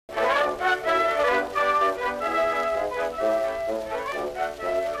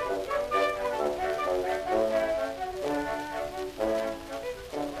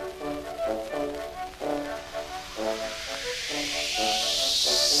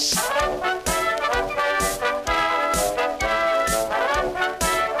No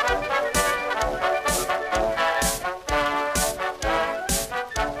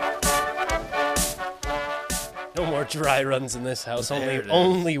more dry runs in this house.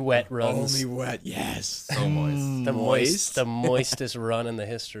 Only wet runs. Only wet, yes. So moist. The moistest run in the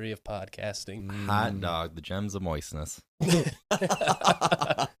history of podcasting. Hot dog, the gems of moistness.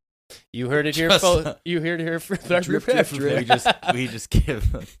 You heard it here. You heard it here. We just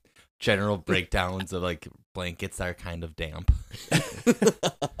give general breakdowns of like blankets that are kind of damp.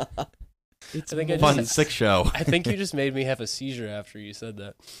 It's fun, sick show. I think you just made me have a seizure after you said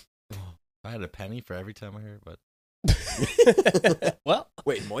that. I had a penny for every time I heard, but well,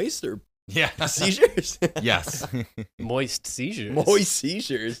 wait, moist or seizures? Yes, moist seizures. Moist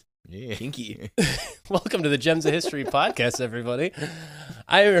seizures. Yeah, kinky. Welcome to the Gems of History podcast, everybody.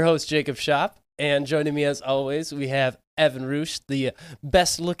 I am your host, Jacob Shop, and joining me as always, we have Evan Roosh, the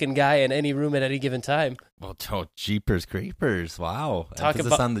best-looking guy in any room at any given time. Well, Jeepers Creepers! Wow,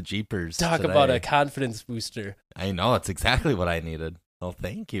 Emphasis on the Jeepers. Talk today. about a confidence booster. I know, it's exactly what I needed. Well,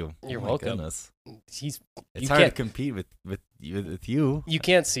 thank you. You're my welcome. Goodness. It's hard to compete with you. You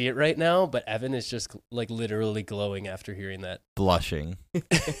can't see it right now, but Evan is just like literally glowing after hearing that. Blushing.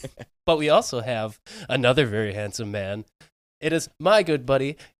 But we also have another very handsome man. It is my good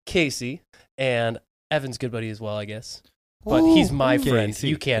buddy, Casey, and Evan's good buddy as well, I guess. But he's my friend. Casey.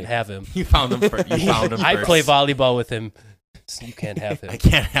 You can't have him. You found him first. I play volleyball with him. So you can't have him. I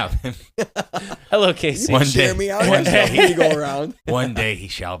can't have him. Hello, Casey. One day, me out. One day, go around. One day he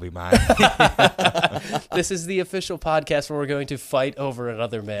shall be mine. This is the official podcast where we're going to fight over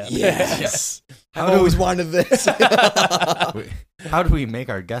another man. Yes. I've always wanted this. How do we make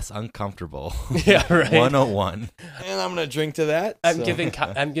our guests uncomfortable? Yeah, right. 101. And I'm gonna drink to that. I'm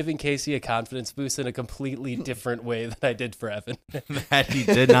giving Casey a confidence boost in a completely different way than I did for Evan. That he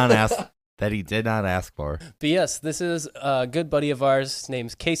did not ask for. But yes, this is a good buddy of ours. His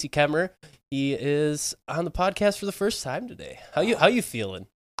name's Casey Kemmer. He is on the podcast for the first time today. How you feeling?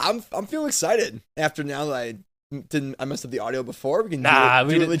 I'm feeling excited after now that I messed up the audio before. We can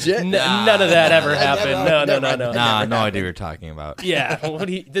do it legit. None of that ever happened. No. No idea what you're talking about. Yeah,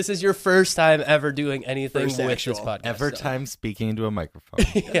 this is your first time ever doing anything with this podcast. Time speaking into a microphone.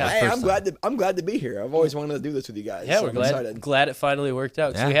 Yeah, hey, I'm glad to be here. I've always wanted to do this with you guys. Yeah, so we're glad it finally worked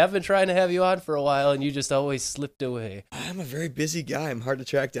out. Yeah. We have been trying to have you on for a while, and you just always slipped away. I'm a very busy guy. I'm hard to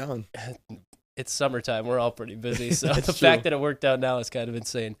track down. It's summertime. We're all pretty busy, so the fact that it worked out now is kind of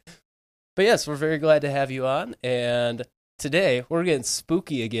insane. But yes, we're very glad to have you on, and today we're getting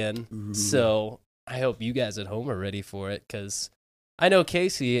spooky again. Ooh. So I hope you guys at home are ready for it, because I know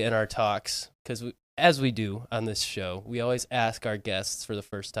Casey in our talks, because as we do on this show, we always ask our guests for the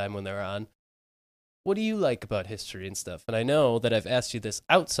first time when they're on, what do you like about history and stuff? And I know that I've asked you this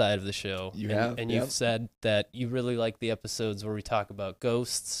outside of the show. You've said that you really like the episodes where we talk about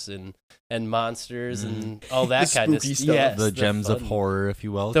ghosts and monsters and all that kind of stuff. Yes, the gems of horror, if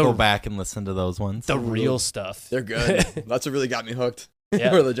you will. Go back and listen to those ones. The real stuff. They're good. That's what really got me hooked.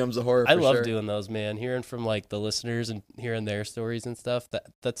 Yeah. Or the gems of horror. I love doing those, man. Hearing from like the listeners and hearing their stories and stuff.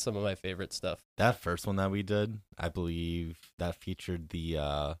 That's some of my favorite stuff. That first one that we did, I believe that featured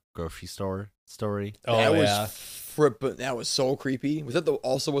the grocery store story. Oh, that was so creepy. Was that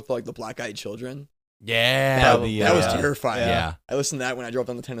also with like the black-eyed children? Yeah, that was terrifying. Yeah, I listened to that when I drove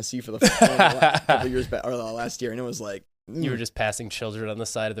down to Tennessee for the couple years back, or last year, and it was like you were just passing children on the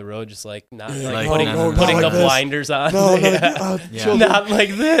side of the road, just like not like putting the blinders on. No, not like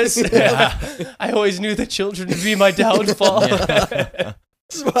this. Yeah. I always knew that children would be my downfall. This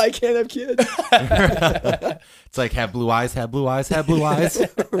is why I can't have kids. It's like have blue eyes, have blue eyes, have blue eyes.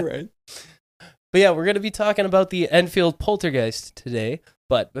 Right. But yeah, we're going to be talking about the Enfield Poltergeist today.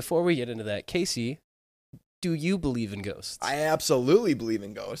 But before we get into that, Casey, do you believe in ghosts? I absolutely believe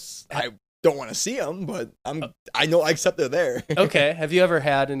in ghosts. I don't want to see them, but I know I accept they're there. Okay. Have you ever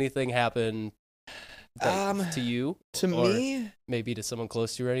had anything happen to you? To me? Maybe to someone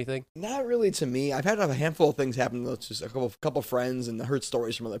close to you or anything? Not really to me. I've had a handful of things happen to just a couple friends and heard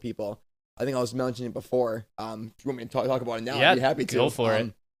stories from other people. I think I was mentioning it before. If you want me to talk about it now, I'd be happy to. Go for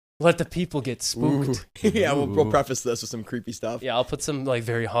it. Let the people get spooked. Yeah, we'll preface this with some creepy stuff. Yeah, I'll put some like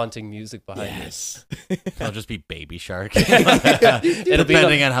very haunting music behind it. It'll just be Baby Shark. It'll be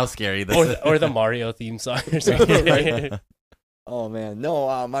depending on how scary this is. Or the Mario theme song or something. Right. Oh man,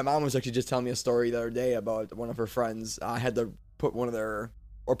 no. My mom was actually just telling me a story the other day about one of her friends. Had to put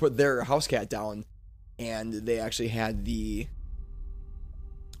their house cat down, and they actually had the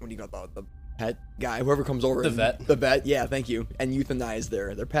pet guy, whoever comes over. The vet, yeah, thank you. And euthanized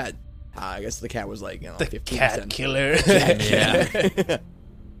their pet. I guess the cat was like, the 15%. cat killer. Cat killer.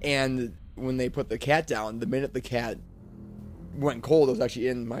 And when they put the cat down, the minute the cat went cold, it was actually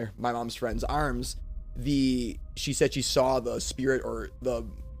in my mom's friend's arms. She said she saw the spirit or the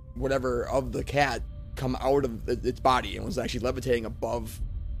whatever of the cat come out of its body and was actually levitating above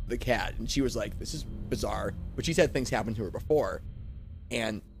the cat. And she was like, this is bizarre. But she's had things happen to her before.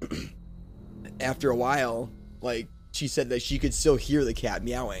 And after a while, like, she said that she could still hear the cat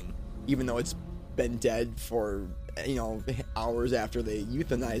meowing, even though it's been dead for, hours after they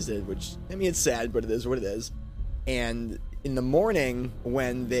euthanized it, which, I mean, it's sad, but it is what it is. And in the morning,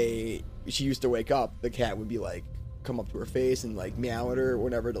 when she used to wake up, the cat would be like, come up to her face and like meow at her or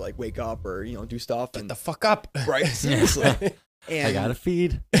whatever to like wake up or, do stuff. Get the fuck up. Right, seriously. And I gotta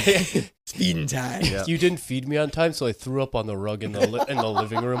feed. It's feeding time. Yeah. You didn't feed me on time, so I threw up on the rug in the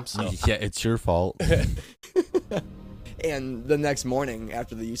living room. So Yeah, it's your fault. And the next morning,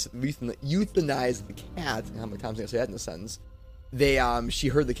 after they euthanized the cat, how many times can I say that in a sentence? She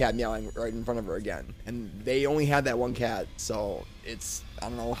heard the cat meowing right in front of her again, and they only had that one cat, so I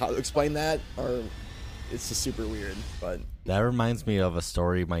don't know how to explain that, or it's just super weird. But That reminds me of a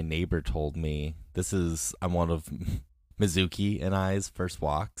story my neighbor told me. This is on one of Mizuki and I's first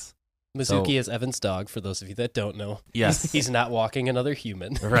walks. Mizuki is Evan's dog, for those of you that don't know. Yes. He's not walking another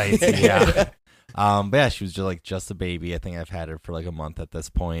human. Right, yeah. But yeah, she was just a baby. I think I've had her for like a month at this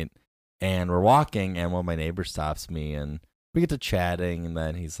point. And we're walking, and one of my neighbors stops me, and we get to chatting, and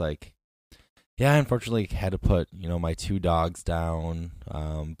then he's like, yeah, I unfortunately had to put, my 2 dogs down.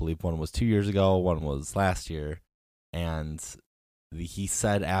 Believe one was 2 years ago, one was last year. And he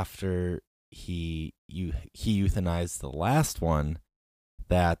said after he euthanized the last one,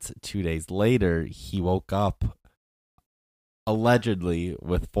 that 2 days later, he woke up allegedly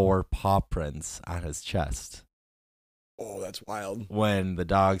with 4 paw prints on his chest. oh, that's wild. When the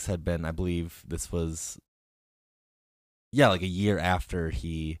dogs had been, I believe this was, like a year after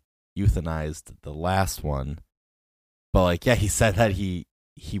he euthanized the last one. But like, yeah, he said that he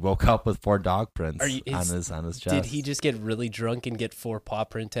woke up with 4 dog prints on his chest. Did he just get really drunk and get 4 paw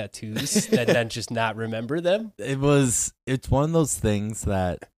print tattoos and then just not remember them? It's one of those things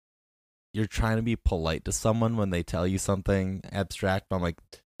that you're trying to be polite to someone when they tell you something abstract. But I'm like,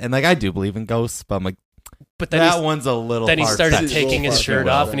 and like I do believe in ghosts, but I'm like, but then that one's a little. Then he started far-fetched. taking his shirt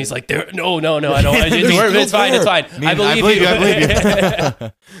off, and he's like, "No, I don't. It's fine. I believe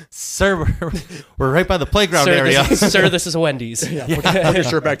you. Sir, we're right by the playground area. Sir, this is a Wendy's. Yeah, put your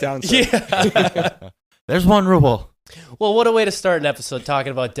shirt back down. Sir. Yeah. There's one rule. Well, what a way to start an episode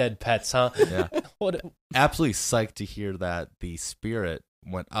talking about dead pets, huh? Yeah. Absolutely psyched to hear that the spirit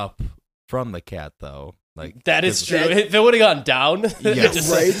went up from the cat, though. Like that is true. If it would have gone down,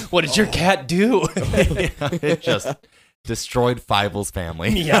 yes. Right? What did your cat do? It just destroyed Fievel's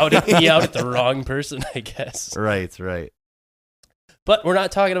family. Meowed at the wrong person, I guess. Right. But we're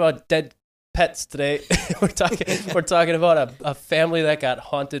not talking about dead pets today. We're talking about a family that got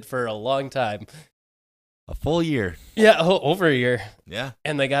haunted for a long time. A full year. Yeah, over a year. Yeah.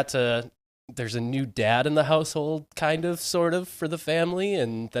 And there's a new dad in the household, kind of, sort of, for the family,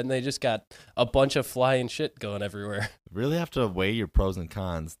 and then they just got a bunch of flying shit going everywhere. Really have to weigh your pros and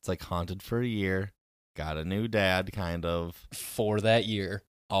cons. It's like haunted for a year, got a new dad, kind of. For that year.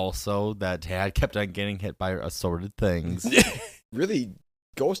 Also, that dad kept on getting hit by assorted things. Really,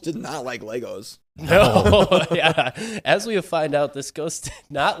 ghosts did not like Legos. No, yeah. As we find out, this ghost did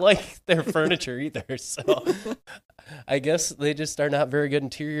not like their furniture either, so I guess they just are not very good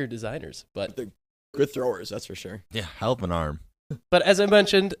interior designers. But They're good throwers, that's for sure. Yeah, hell of an arm. But as I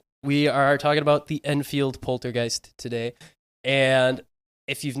mentioned, we are talking about the Enfield Poltergeist today. And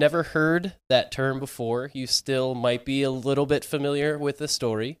if you've never heard that term before, you still might be a little bit familiar with the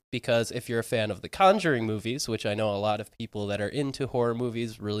story, because if you're a fan of the Conjuring movies, which I know a lot of people that are into horror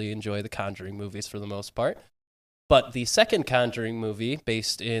movies really enjoy the Conjuring movies for the most part. But the second Conjuring movie,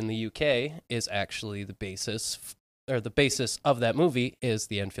 based in the UK, is actually the basis of that movie is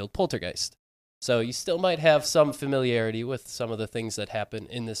the Enfield Poltergeist. So you still might have some familiarity with some of the things that happen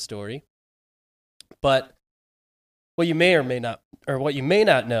in this story. But what you may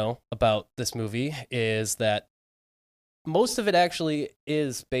not know about this movie is that most of it actually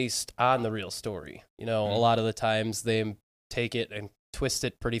is based on the real story. A lot of the times they take it and twist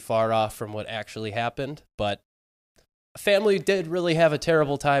it pretty far off from what actually happened, but a family did really have a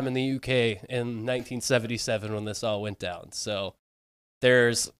terrible time in the UK in 1977 when this all went down. So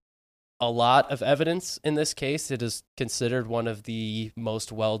there's a lot of evidence in this case. It is considered one of the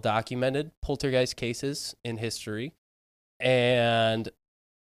most well-documented poltergeist cases in history. And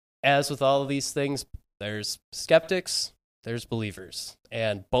as with all of these things, there's skeptics, there's believers,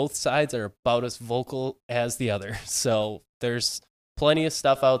 and both sides are about as vocal as the other. So there's plenty of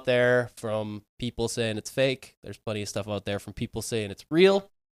stuff out there from people saying it's fake. There's plenty of stuff out there from people saying it's real.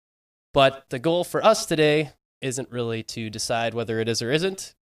 But the goal for us today isn't really to decide whether it is or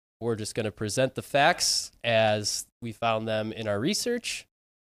isn't. We're just going to present the facts as we found them in our research.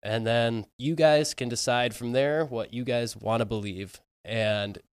 And then you guys can decide from there what you guys want to believe.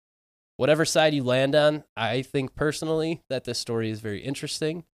 And whatever side you land on, I think personally that this story is very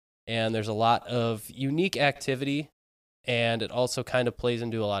interesting. And there's a lot of unique activity. And it also kind of plays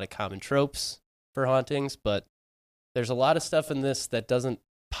into a lot of common tropes for hauntings. But there's a lot of stuff in this that doesn't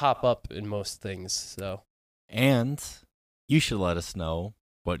pop up in most things. So, and you should let us know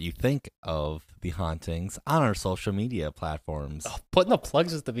what you think of the hauntings on our social media platforms. Oh, putting the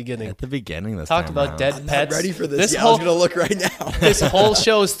plugs at the beginning. At the beginning this Talked time about around. dead I'm pets. not ready for this. I whole, was going to look right now. This whole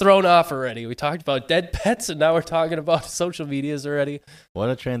show is thrown off already. We talked about dead pets, and now we're talking about social medias already. What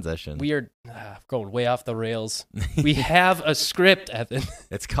a transition. We are going way off the rails. We have a script, Evan.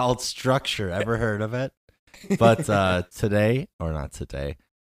 It's called Structure. Ever heard of it? But today, or not today,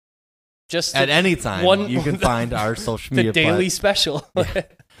 just at any time, you can find our social media. The daily special. Yeah.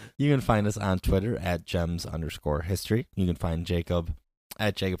 You can find us on Twitter at gems_history. You can find Jacob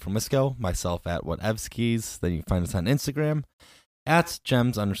at Jacob from Misco, myself at Whatevskis. Then you can find us on Instagram at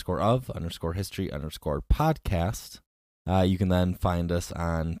gems_of_history_podcast. You can then find us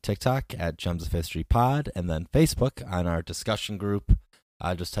on TikTok at Gems of History Pod, and then Facebook on our discussion group.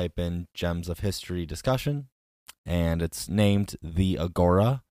 Just type in Gems of History Discussion, and it's named The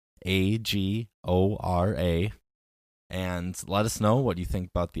Agora, AGORA. And let us know what you think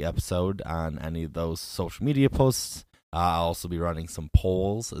about the episode on any of those social media posts. I'll also be running some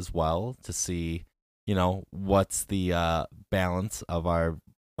polls as well to see, what's the balance of our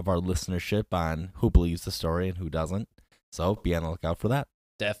listenership on who believes the story and who doesn't. So be on the lookout for that.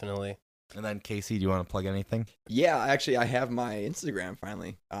 Definitely. And then, Casey, do you want to plug anything? Yeah, actually, I have my Instagram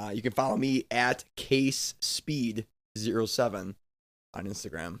finally. You can follow me at CaseSpeed07 on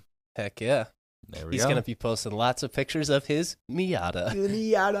Instagram. Heck yeah. There we He's go. going to be posting lots of pictures of his Miata.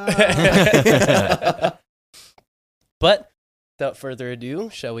 But without further ado,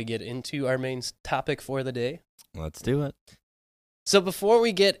 shall we get into our main topic for the day? Let's do it. So before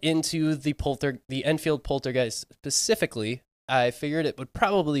we get into the Enfield Poltergeist specifically, I figured it would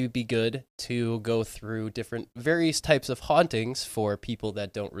probably be good to go through various types of hauntings for people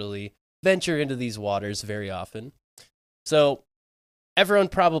that don't really venture into these waters very often. So everyone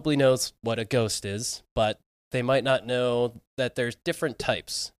probably knows what a ghost is, but they might not know that there's different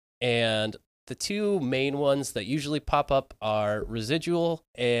types. And the two main ones that usually pop up are residual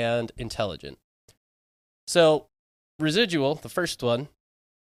and intelligent. So residual, the first one,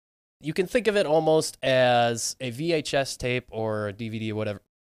 you can think of it almost as a VHS tape or a DVD or whatever.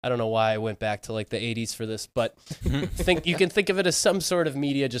 I don't know why I went back to like the 80s for this, but you can think of it as some sort of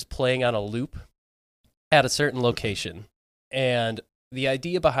media just playing on a loop at a certain location. And the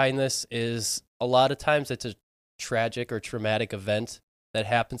idea behind this is a lot of times it's a tragic or traumatic event that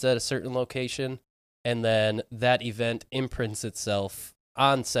happens at a certain location, and then that event imprints itself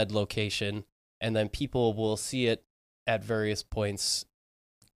on said location, and then people will see it at various points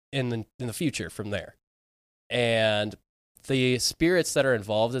in the future from there. And the spirits that are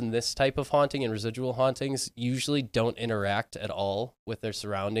involved in this type of haunting and residual hauntings usually don't interact at all with their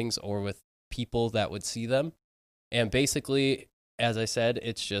surroundings or with people that would see them. And basically, as I said,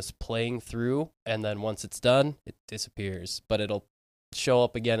 it's just playing through, and then once it's done, it disappears. But it'll show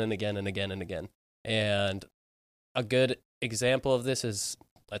up again and again and again and again. And a good example of this is,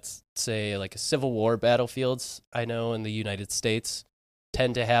 let's say, like a Civil War battlefields, I know in the United States,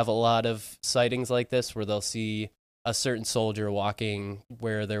 tend to have a lot of sightings like this where they'll see a certain soldier walking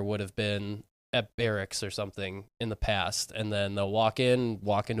where there would have been a barracks or something in the past, and then they'll walk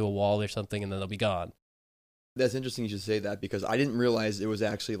into a wall or something, and then they'll be gone. That's interesting you should say that, because I didn't realize it was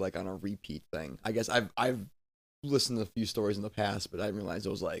actually like on a repeat thing. I guess I've listened to a few stories in the past, but I didn't realize it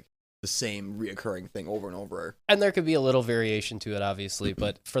was like the same reoccurring thing over and over. And there could be a little variation to it, obviously,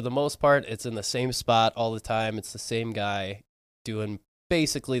 but for the most part, it's in the same spot all the time. It's the same guy doing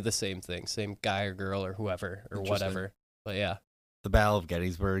basically the same thing, same guy or girl or whoever or whatever. But yeah. The Battle of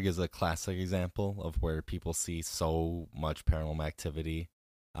Gettysburg is a classic example of where people see so much paranormal activity.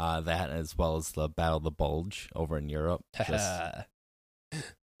 That, as well as the Battle of the Bulge over in Europe.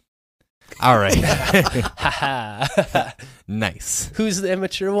 All right. Nice. Who's the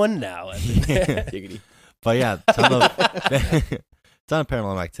immature one now? But yeah, ton of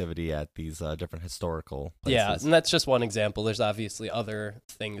paranormal activity at these different historical places. Yeah, and that's just one example. There's obviously other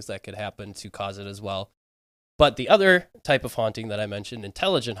things that could happen to cause it as well. But the other type of haunting that I mentioned,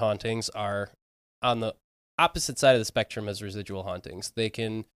 intelligent hauntings, are on the opposite side of the spectrum as residual hauntings. They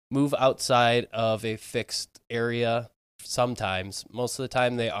can move outside of a fixed area sometimes. Most of the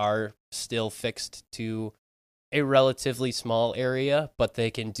time they are still fixed to a relatively small area, but they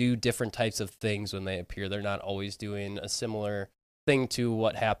can do different types of things when they appear. They're not always doing a similar thing to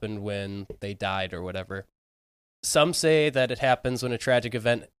what happened when they died or whatever. Some say that it happens when a tragic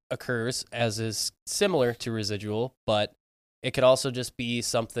event occurs, as is similar to residual, but it could also just be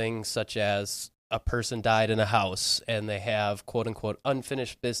something such as a person died in a house and they have quote unquote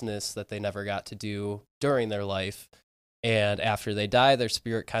unfinished business that they never got to do during their life. And after they die, their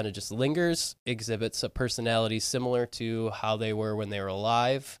spirit kind of just lingers, exhibits a personality similar to how they were when they were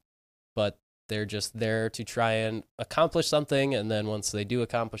alive, but they're just there to try and accomplish something. And then once they do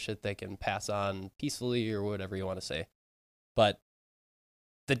accomplish it, they can pass on peacefully or whatever you want to say. But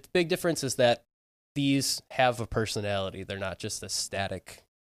the big difference is that these have a personality. They're not just a static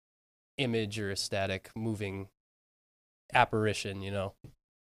image or a static moving apparition, you know?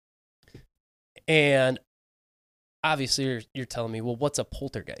 And obviously you're telling me, well, what's a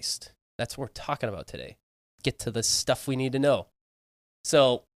poltergeist? That's what we're talking about today. Get to the stuff we need to know.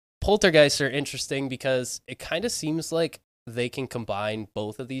 So poltergeists are interesting because it kind of seems like they can combine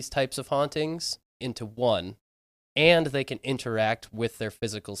both of these types of hauntings into one, and they can interact with their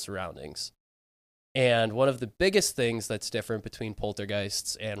physical surroundings. And one of the biggest things that's different between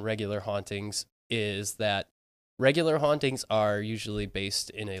poltergeists and regular hauntings is that regular hauntings are usually based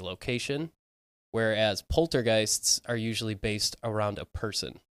in a location, whereas poltergeists are usually based around a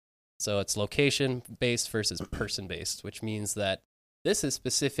person. So it's location-based versus person-based, which means that this is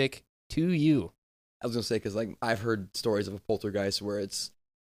specific to you. I was going to say, because like I've heard stories of a poltergeist where it's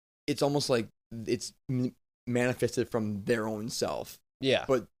almost like it's manifested from their own self. Yeah.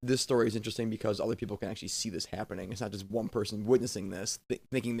 But this story is interesting because other people can actually see this happening. It's not just one person witnessing this,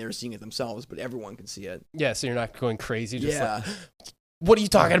 thinking they're seeing it themselves, but everyone can see it. Yeah, so you're not going crazy. Just yeah. like, what are you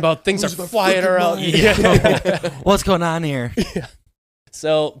talking about? Things Who's are flying around. Yeah. What's going on here? Yeah.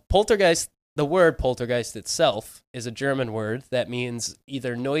 So poltergeist, the word poltergeist itself is a German word that means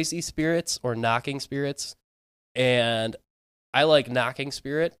either noisy spirits or knocking spirits. And I like knocking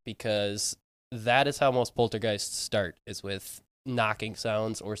spirit because that is how most poltergeists start, is with knocking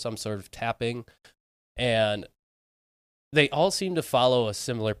sounds or some sort of tapping. And they all seem to follow a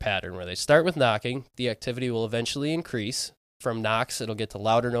similar pattern where they start with knocking. The activity will eventually increase. From knocks, it'll get to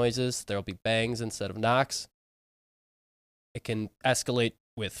louder noises. There'll be bangs instead of knocks. It can escalate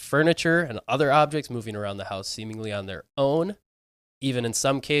with furniture and other objects moving around the house seemingly on their own. Even in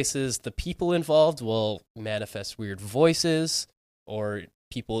some cases, the people involved will manifest weird voices, or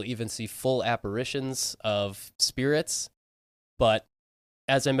people even see full apparitions of spirits. But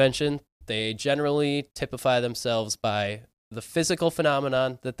as I mentioned, they generally typify themselves by the physical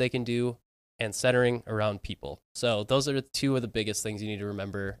phenomenon that they can do and centering around people. So those are two of the biggest things you need to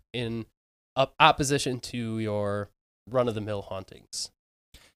remember in opposition to your run-of-the-mill hauntings.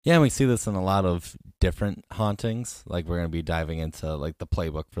 Yeah, and we see this in a lot of different hauntings. Like, we're going to be diving into like the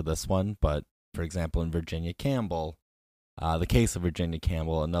playbook for this one. But for example, in Virginia Campbell, the case of Virginia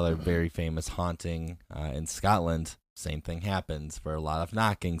Campbell, another very famous haunting in Scotland, same thing happens where a lot of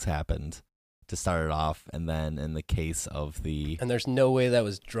knockings happened to start it off. And then in the case of the... And there's no way that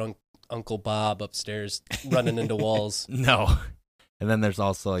was drunk Uncle Bob upstairs running into walls. No. And then there's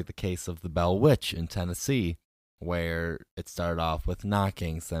also like the case of the Bell Witch in Tennessee, where it started off with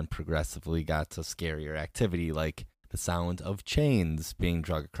knockings, then progressively got to scarier activity, like the sound of chains being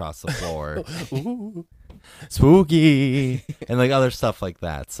dragged across the floor. Ooh. Spooky! And like other stuff like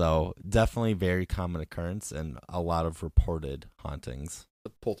that. So definitely very common occurrence and a lot of reported hauntings.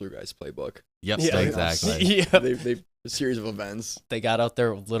 The poltergeist playbook. Yep, Yeah. exactly. Yeah. They've a series of events. They got out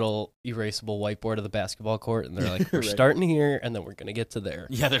their little erasable whiteboard of the basketball court, and they're like, we're Right. starting here, and then we're going to get to there.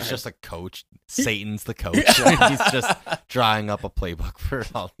 Yeah, there's just a coach. Satan's the coach. And he's just drawing up a playbook for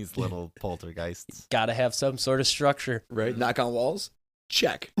all these little poltergeists. Got to have some sort of structure. Right? Knock on walls?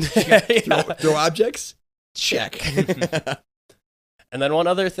 Check. Yeah. Throw objects? Check. And then one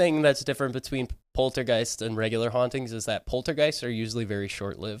other thing that's different between poltergeists and regular hauntings is that poltergeists are usually very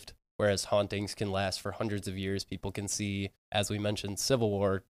short-lived, whereas hauntings can last for hundreds of years. People can see, as we mentioned, Civil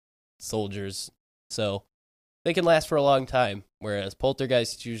War soldiers. So they can last for a long time, whereas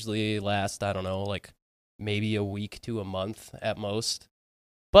poltergeists usually last, I don't know, like maybe a week to a month at most.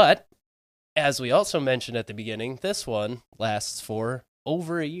 But as we also mentioned at the beginning, this one lasts for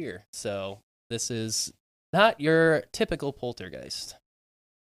over a year. So this is not your typical poltergeist.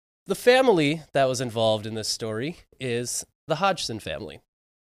 The family that was involved in this story is the Hodgson family.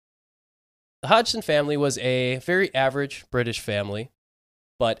 The Hodgson family was a very average British family,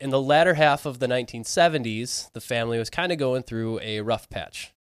 But in the latter half of the 1970s, the family was kind of going through a rough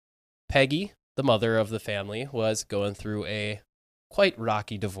patch. Peggy, the mother of the family, was going through a quite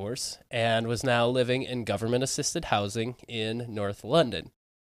rocky divorce and was now living in government-assisted housing in North London.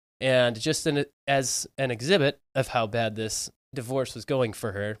 And just as an exhibit of how bad this divorce was going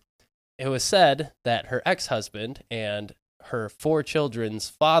for her, it was said that her ex-husband and her 4 children's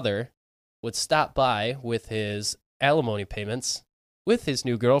father would stop by with his alimony payments with his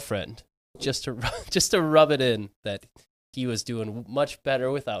new girlfriend just to rub it in that he was doing much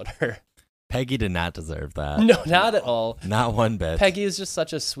better without her. Peggy did not deserve that. No, not at all. Not one bit. Peggy is just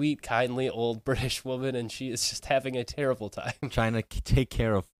such a sweet, kindly old British woman, and she is just having a terrible time. Trying to take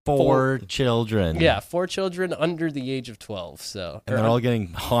care of 4 children. Yeah, 4 children under the age of 12. So, and they're all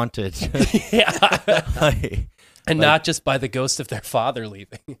getting haunted. Yeah. And not just by the ghost of their father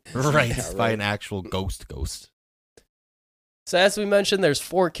leaving. Right, Yeah, by right. an actual ghost. So as we mentioned, there's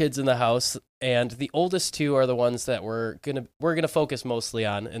 4 kids in the house, and the oldest 2 are the ones that we're gonna focus mostly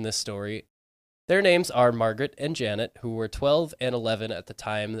on in this story. Their names are Margaret and Janet, who were 12 and 11 at the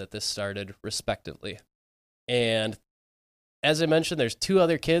time that this started, respectively. And as I mentioned, there's 2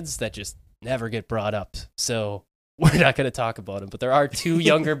 other kids that just never get brought up, so we're not going to talk about them. But there are 2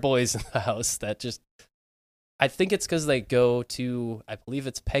 younger boys in the house that just, I think it's because they go to, I believe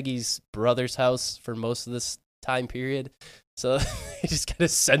it's Peggy's brother's house for most of this time period. So they just kind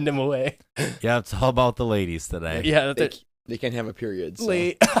of send them away. Yeah, it's all about the ladies today. Yeah, They can't have a period. So.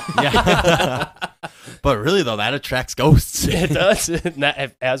 late. Yeah. But really, though, that attracts ghosts. It does.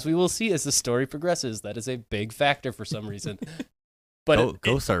 As we will see as the story progresses, that is a big factor for some reason. But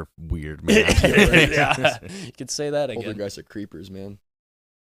ghosts are weird, man. Yeah, you could say that again. Poltergeist are creepers, man.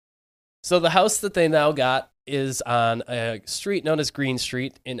 So the house that they now got is on a street known as Green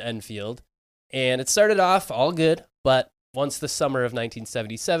Street in Enfield. And it started off all good, but once the summer of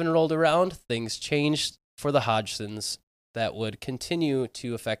 1977 rolled around, things changed for the Hodgsons that would continue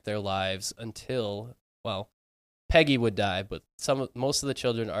to affect their lives until, well, Peggy would die, but most of the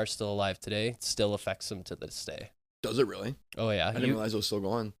children are still alive today. It still affects them to this day. Does it really? Oh, yeah. I didn't realize it was still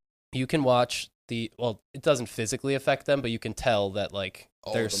going. You can watch well, it doesn't physically affect them, but you can tell that, like,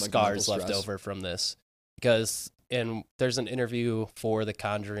 there's the scars mental left stress. over from this. Because there's an interview for the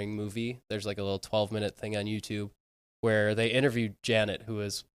Conjuring movie. There's like a little 12-minute thing on YouTube where they interviewed Janet, who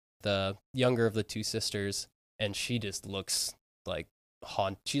is the younger of the 2 sisters, and she just looks like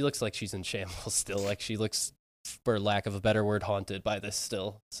she looks like she's in shambles still. Like, she looks, for lack of a better word, haunted by this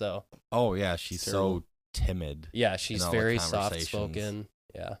still. So, Oh, yeah, she's so timid. yeah, she's In all the very conversations. soft-spoken.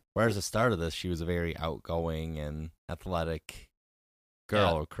 Yeah. Whereas the start of this, she was a very outgoing and athletic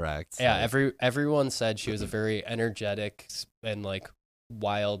girl, correct? Yeah, Like, everyone said she was a very energetic and, like,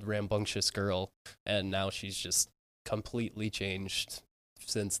 wild, rambunctious girl, and now she's just completely changed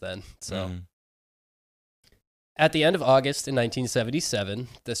since then. So, mm. At the end of August in 1977,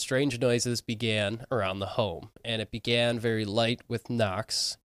 the strange noises began around the home, and it began very light with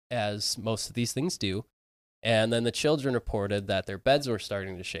knocks, as most of these things do. And then the children reported that their beds were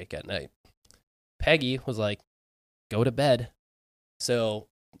starting to shake at night. Peggy was like, "Go to bed." So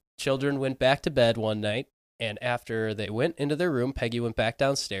children went back to bed one night, and after they went into their room, Peggy went back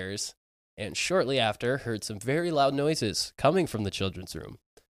downstairs, and shortly after heard some very loud noises coming from the children's room.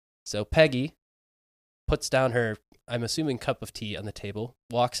 So Peggy puts down her, I'm assuming, cup of tea on the table,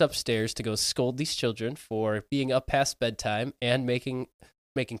 walks upstairs to go scold these children for being up past bedtime and making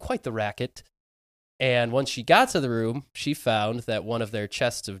quite the racket. And once she got to the room, she found that one of their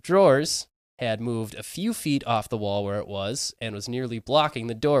chests of drawers had moved a few feet off the wall where it was and was nearly blocking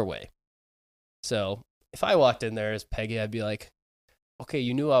the doorway. So if I walked in there as Peggy, I'd be like, "Okay,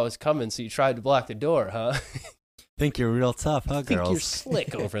 you knew I was coming, so you tried to block the door, huh? Think you're real tough, huh, Think girls? you're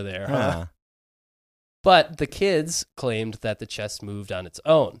slick over there, huh?" Huh. But the kids claimed that the chest moved on its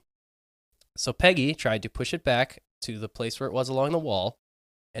own. So Peggy tried to push it back to the place where it was along the wall,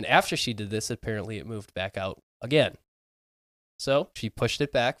 and after she did this, apparently it moved back out again. So she pushed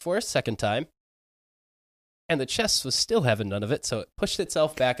it back for a second time, and the chest was still having none of it, so it pushed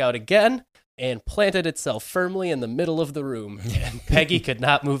itself back out again and planted itself firmly in the middle of the room, and Peggy could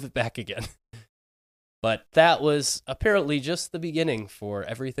not move it back again. But that was apparently just the beginning for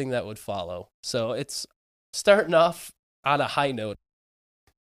everything that would follow. So it's starting off on a high note,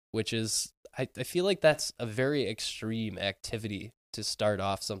 which is, I feel like that's a very extreme activity to start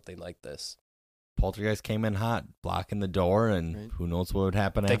off something like this. Poltergeist came in hot, blocking the door, and Right. who knows what would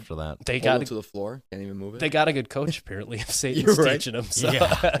happen after that. They Hold got it to the floor. Can't even move it. they got a good coach apparently if Satan's You're right. teaching them. So.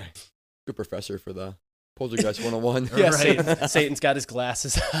 Yeah. Good professor for the Poltergeist 101. Yeah, Right. Satan's got his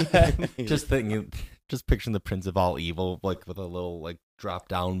glasses on. Just picturing the Prince of all evil, like with a little like drop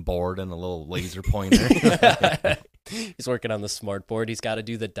down board and a little laser pointer. He's working on the smart board. He's got to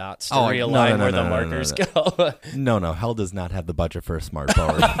do the dots to Oh, realign no, where no, the no, markers no, go. No, Hell does not have the budget for a smart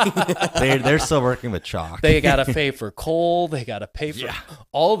board. They're still working with chalk. They got to pay for coal. They got to pay for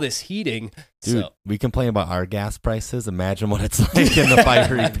all this heating. Dude, we complain about our gas prices. Imagine what it's like in the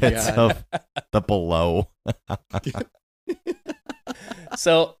fiery pits of the below.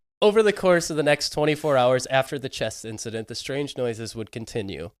 So, over the course of the next 24 hours after the chest incident, the strange noises would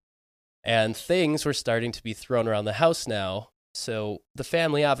continue. And things were starting to be thrown around the house now, so the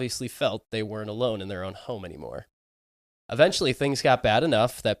family obviously felt they weren't alone in their own home anymore. Eventually, things got bad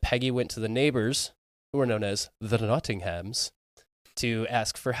enough that Peggy went to the neighbors, who were known as the Nottinghams, to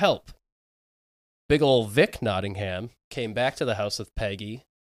ask for help. Big ol' Vic Nottingham came back to the house with Peggy,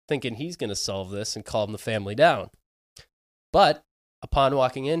 thinking he's going to solve this and calm the family down. But upon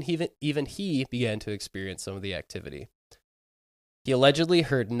walking in, even he began to experience some of the activity. He allegedly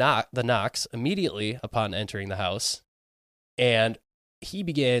heard the knocks immediately upon entering the house, and he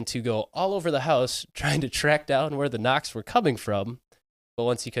began to go all over the house trying to track down where the knocks were coming from. But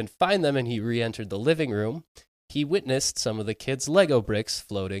once he couldn't find them and he re-entered the living room, he witnessed some of the kids' Lego bricks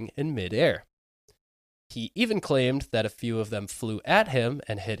floating in midair. He even claimed that a few of them flew at him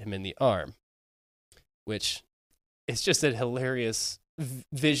and hit him in the arm, which is just a hilarious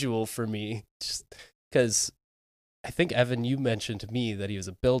visual for me, just because I think, Evan, you mentioned to me that he was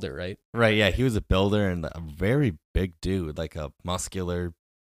a builder, right? Right, yeah, he was a builder and a very big dude, like a muscular,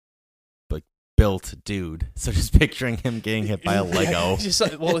 like built dude. So just picturing him getting hit by a Lego.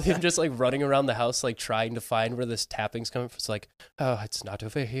 Him just like running around the house, like trying to find where this tapping's coming from. It's like, oh, it's not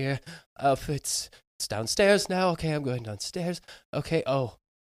over here. It's downstairs now. Okay, I'm going downstairs. Okay, oh.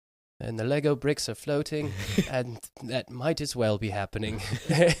 And the Lego bricks are floating, and that might as well be happening.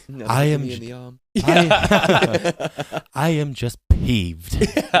 I am just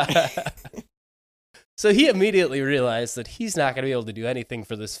peeved. So he immediately realized that he's not going to be able to do anything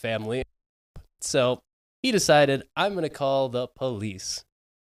for this family. So he decided, I'm going to call the police.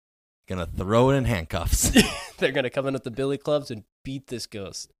 Gonna throw it in handcuffs. They're going to come in with the billy clubs and beat this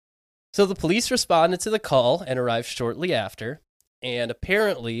ghost. So the police responded to the call and arrived shortly after. And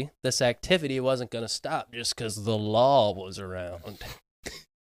apparently, this activity wasn't going to stop just because the law was around.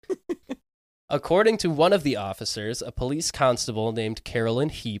 According to one of the officers, a police constable named Carolyn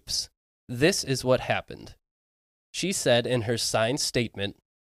Heaps, this is what happened. She said in her signed statement,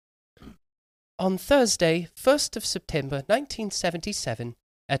 "On Thursday, 1st of September 1977,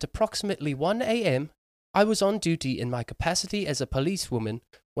 at approximately 1 a.m., I was on duty in my capacity as a policewoman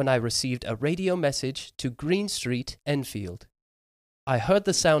when I received a radio message to Green Street, Enfield. I heard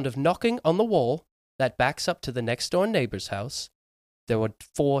the sound of knocking on the wall that backs up to the next door neighbor's house. There were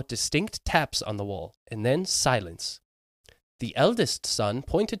 4 distinct taps on the wall, and then silence. The eldest son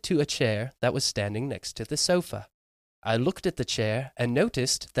pointed to a chair that was standing next to the sofa. I looked at the chair and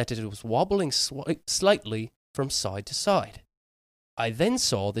noticed that it was wobbling slightly from side to side. I then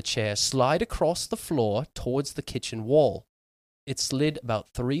saw the chair slide across the floor towards the kitchen wall. It slid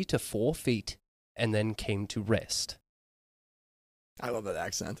about 3 to 4 feet and then came to rest." I love that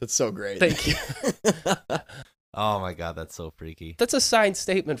accent. It's so great. Thank you. Oh my god, that's so freaky. That's a signed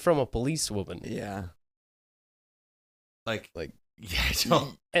statement from a policewoman. Yeah. Like yeah, I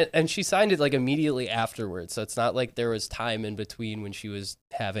don't. And she signed it like immediately afterwards, so it's not like there was time in between when she was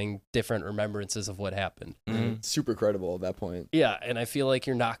having different remembrances of what happened. Mm-hmm. Super credible at that point. Yeah, and I feel like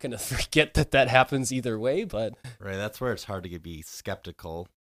you're not going to forget that happens either way, but... Right, that's where it's hard to be skeptical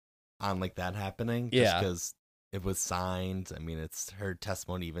on like that happening. Yeah. Just because it was signed. I mean, it's her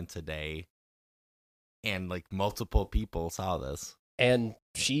testimony even today. And like multiple people saw this. And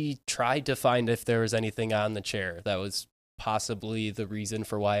she tried to find if there was anything on the chair that was possibly the reason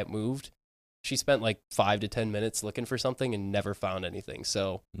for why it moved. She spent like 5 to 10 minutes looking for something and never found anything.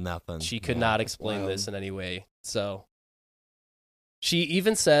 So nothing. She could not explain this in any way. So she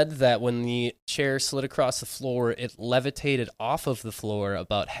even said that when the chair slid across the floor, it levitated off of the floor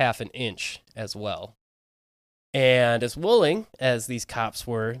about half an inch as well. And as willing as these cops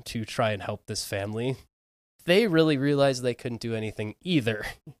were to try and help this family, they really realized they couldn't do anything either.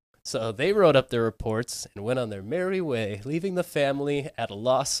 So they wrote up their reports and went on their merry way, leaving the family at a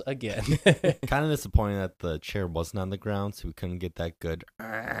loss again. Kind of disappointing that the chair wasn't on the ground, so we couldn't get that good. Oh,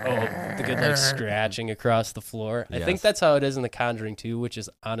 the good like scratching across the floor. Yes. I think that's how it is in The Conjuring 2, which is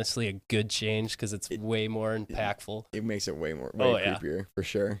honestly a good change because it's way more impactful. It makes it way creepier, for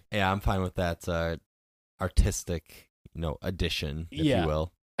sure. Yeah, I'm fine with that artistic, addition, if you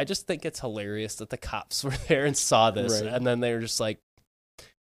will. I just think it's hilarious that the cops were there and saw this, right. and then they were just like,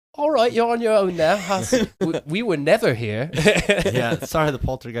 all right, you're on your own now. We were never here. Yeah, sorry, the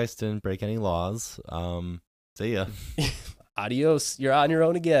poltergeist didn't break any laws. See ya. Adios, you're on your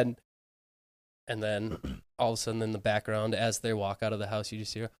own again. And then all of a sudden in the background, as they walk out of the house, you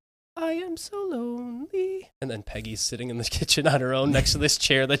just hear, I am so lonely. And then Peggy's sitting in the kitchen on her own next to this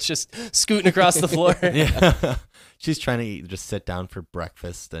chair that's just scooting across the floor. Yeah. She's trying to just sit down for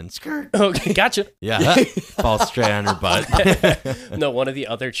breakfast and skirt. Okay, gotcha. Yeah. Falls straight on her butt. No, one of the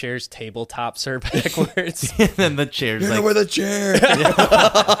other chairs tabletops her backwards. And then the chair's Hit her like, with a chair.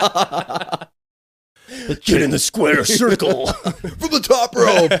 Get in the square circle. From the top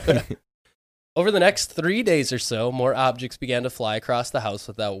rope. Over the next 3 days or so, more objects began to fly across the house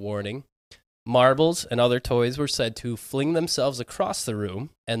without warning. Marbles and other toys were said to fling themselves across the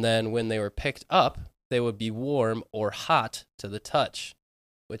room, and then when they were picked up, they would be warm or hot to the touch,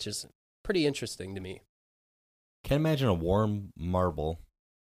 which is pretty interesting to me. Can't imagine a warm marble.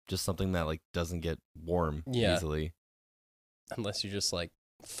 Just something that like doesn't get warm easily. Unless you're just like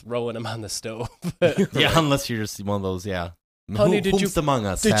throwing them on the stove. Yeah, unless you're just one of those, yeah. Honey, Who's among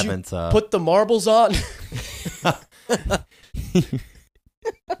us haven't put the marbles on?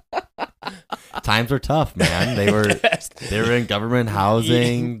 Times were tough, man. They were in government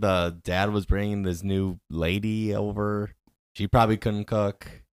housing. The dad was bringing this new lady over. She probably couldn't cook.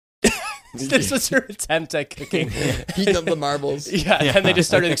 This was her attempt at cooking. Heating up the marbles. Yeah, and they just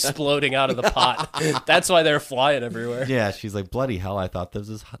started exploding out of the pot. That's why they're flying everywhere. Yeah, she's like, bloody hell, I thought this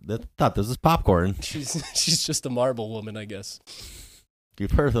was popcorn. She's just a marble woman, I guess.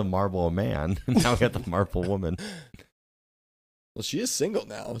 You've heard of the marble man. Now we got the marble woman. Well, she is single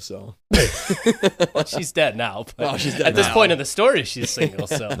now, so. Well, she's dead now. But she's dead at this now. point in the story, she's single,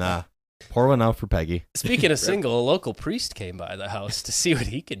 so. Nah. Pour one out for Peggy. Speaking of single, a local priest came by the house to see what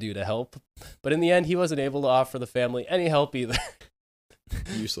he could do to help. But in the end, he wasn't able to offer the family any help either.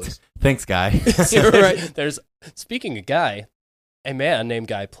 Useless. Thanks, guy. Right. Speaking of Guy, a man named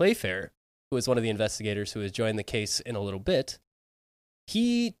Guy Playfair, who is one of the investigators who has joined the case in a little bit,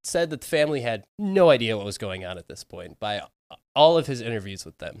 he said that the family had no idea what was going on at this point by all of his interviews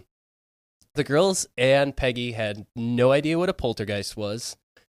with them. The girls and Peggy had no idea what a poltergeist was,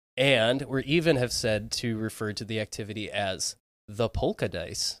 and were even have said to refer to the activity as the polka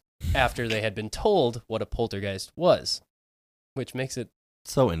dice after they had been told what a poltergeist was, which makes it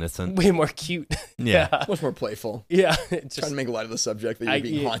so innocent. way more cute. Yeah. Much more playful. Yeah. Trying to make light of the subject that you're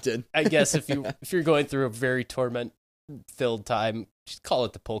being haunted. I guess if you're going through a very torment-filled time, just call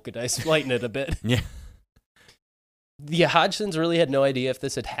it the polka dice, lighten it a bit. Yeah. The Hodgsons really had no idea if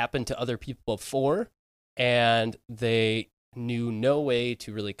this had happened to other people before, and they knew no way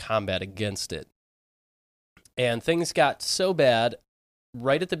to really combat against it. And things got so bad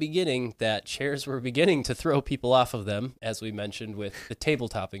right at the beginning that chairs were beginning to throw people off of them, as we mentioned with the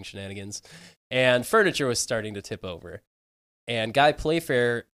table-topping shenanigans, and furniture was starting to tip over. And Guy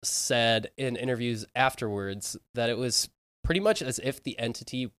Playfair said in interviews afterwards that it was pretty much as if the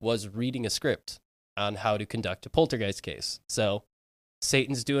entity was reading a script on how to conduct a poltergeist case. So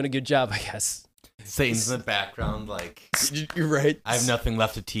Satan's doing a good job, I guess. Satan's in the background, like, you're right. I have nothing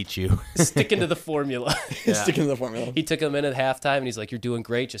left to teach you. Sticking to the formula. Yeah. Sticking to the formula. He took them in at halftime, and he's like, "You're doing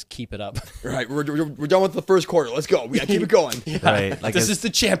great. Just keep it up." Right. We're done with the first quarter. Let's go. We got to keep it going. Yeah. Right. Like this is the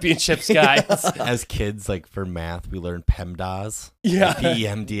championships, guys. As kids, like for math, we learned PEMDAS. Yeah. Like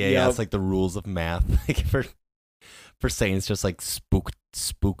PEMDAS, Yep. like the rules of math. Like for Satan's just like spook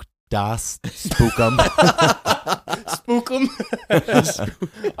das, spook 'em. Spook 'em.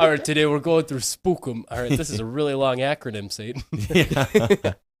 All right, today we're going through spook 'em. All right, this is a really long acronym, Satan.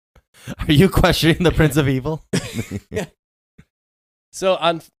 Yeah. Are you questioning the Prince of Evil? So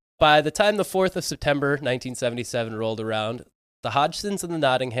by the time the 4th of September, 1977 rolled around, the Hodgsons and the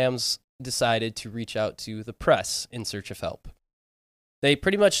Nottinghams decided to reach out to the press in search of help. They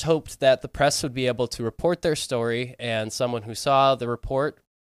pretty much hoped that the press would be able to report their story, and someone who saw the report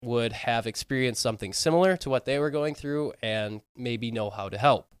would have experienced something similar to what they were going through and maybe know how to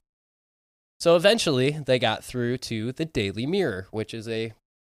help. So eventually, they got through to the Daily Mirror, which is a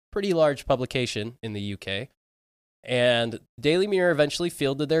pretty large publication in the UK. And Daily Mirror eventually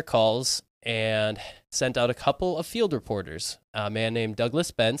fielded their calls and sent out a couple of field reporters, a man named Douglas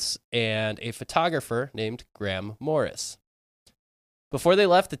Bence and a photographer named Graham Morris. Before they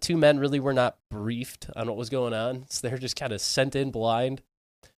left, the two men really were not briefed on what was going on, so they were just kind of sent in blind.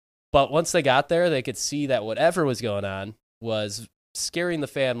 But once they got there, they could see that whatever was going on was scaring the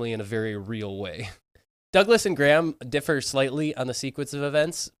family in a very real way. Douglas and Graham differ slightly on the sequence of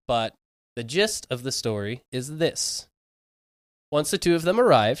events, but the gist of the story is this. Once the two of them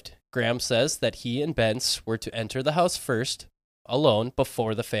arrived, Graham says that he and Bence were to enter the house first, alone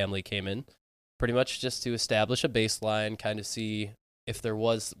before the family came in, pretty much just to establish a baseline, kind of see if there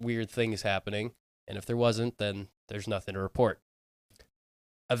was weird things happening, and if there wasn't, then there's nothing to report.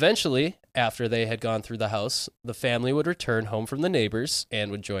 Eventually, after they had gone through the house, the family would return home from the neighbors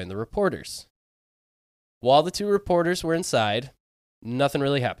and would join the reporters. While the two reporters were inside, nothing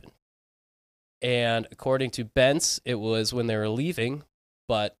really happened. And according to Bentz, it was when they were leaving,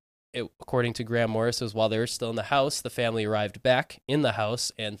 but according to Graham Morris, it was while they were still in the house, the family arrived back in the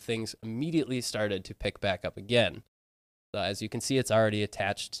house, and things immediately started to pick back up again. So as you can see, it's already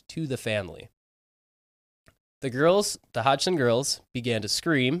attached to the family. The Hodgson girls, began to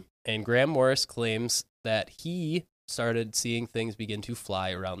scream, and Graham Morris claims that he started seeing things begin to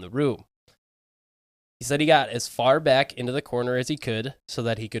fly around the room. He said he got as far back into the corner as he could so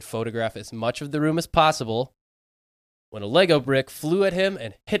that he could photograph as much of the room as possible when a Lego brick flew at him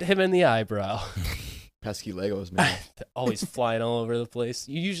and hit him in the eyebrow. Pesky Legos, man. They're always flying all over the place.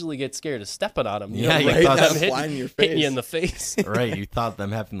 You usually get scared of stepping on them. You thought them flying in your face. Hitting you in the face. Right, you thought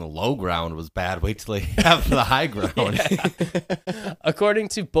them having the low ground was bad. Wait till they have the high ground. Yeah. According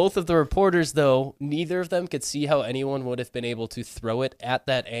to both of the reporters, though, neither of them could see how anyone would have been able to throw it at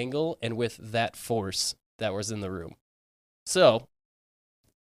that angle and with that force that was in the room. So,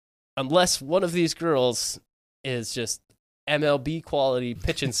 unless one of these girls is just MLB quality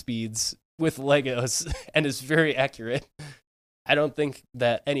pitching speeds with Legos and is very accurate, I don't think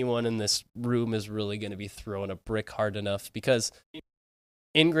that anyone in this room is really going to be throwing a brick hard enough, because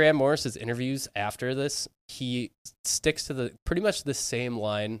in Graham Morris's interviews after this, he sticks to pretty much the same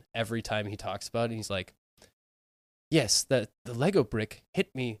line every time he talks about it. He's like, yes, the Lego brick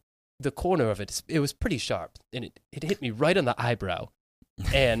hit me, the corner of it was pretty sharp, and it hit me right on the eyebrow,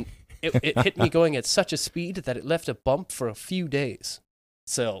 and it hit me going at such a speed that it left a bump for a few days.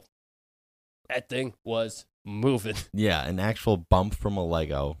 So that thing was moving. Yeah, an actual bump from a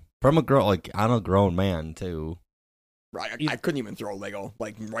Lego. From a girl, like on a grown man, too. Right, I couldn't even throw a Lego,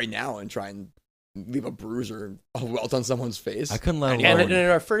 like, right now and try and leave a bruise or a welt on someone's face. I couldn't let And alone... in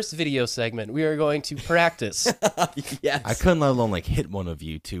our first video segment, we are going to practice. Yes. I couldn't let alone, like, hit one of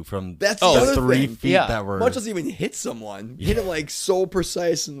you, too, from That's the other 3 thing. feet Yeah. that were... Much doesn't even hit someone. You hit it, like, so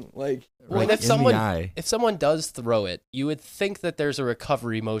precise and, like... Well, right if in the eye. if someone does throw it, you would think that there's a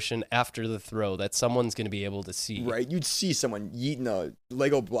recovery motion after the throw that someone's going to be able to see. Right, you'd see someone yeeting a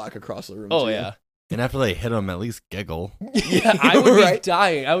Lego block across the room. Oh, too. yeah. And after they hit him, at least giggle. Yeah, I would be Right?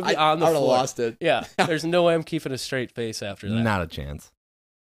 dying. I would be on the I would have floor. lost it. Yeah, there's no way I'm keeping a straight face after that. Not a chance.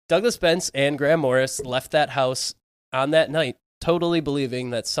 Douglas Bentz and Graham Morris left that house on that night totally believing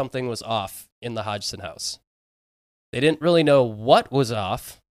that something was off in the Hodgson house. They didn't really know what was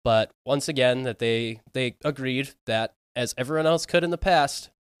off, but once again, that they agreed that, as everyone else could in the past,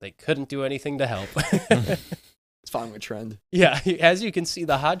 they couldn't do anything to help. It's following a trend. Yeah, as you can see,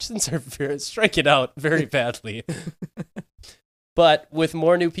 the Hodgsons are striking out very badly. But with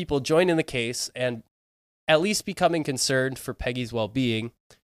more new people joining the case and at least becoming concerned for Peggy's well-being,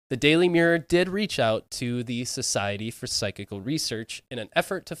 the Daily Mirror did reach out to the Society for Psychical Research in an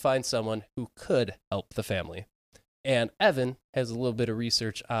effort to find someone who could help the family. And Evan has a little bit of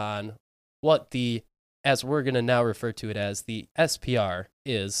research on what as we're going to now refer to it as, the SPR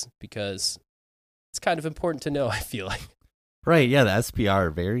is, because it's kind of important to know, I feel like. Right, yeah, the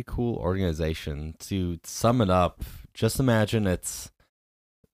SPR, very cool organization. To sum it up, just imagine it's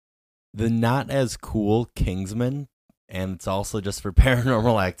the not as cool Kingsman, and it's also just for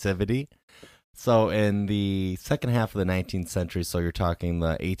paranormal activity. So in the second half of the 19th century, so you're talking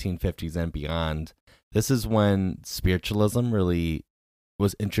the 1850s and beyond, this is when spiritualism really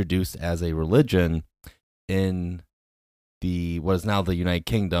was introduced as a religion in what is now the United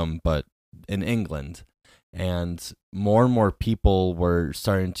Kingdom, but in England. And more people were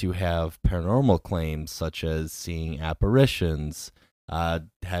starting to have paranormal claims, such as seeing apparitions,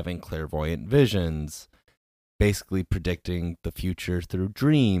 having clairvoyant visions, basically predicting the future through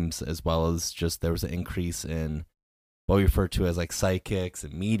dreams, as well as just there was an increase in what we refer to as like psychics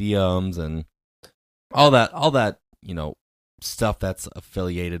and mediums and all that, stuff that's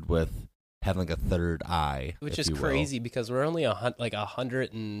affiliated with having like a third eye, Which if is you will. crazy, because we're only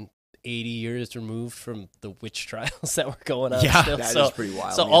 180 years removed from the witch trials that were going on. Yeah, still. That so, is pretty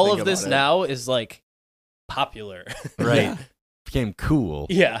wild. so when you all think of this about it. now is like popular. Right. Yeah. Became cool.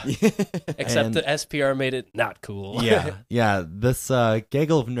 Yeah. Except And- the SPR made it not cool. Yeah. This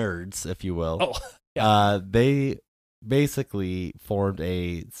gaggle of nerds, if you will. Oh, yeah. They basically formed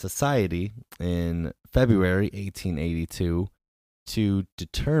a society in February 1882 to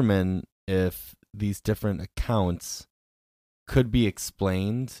determine if these different accounts could be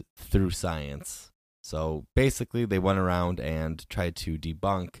explained through science. So basically, they went around and tried to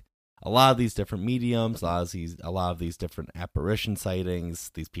debunk a lot of these different mediums, a lot of these different apparition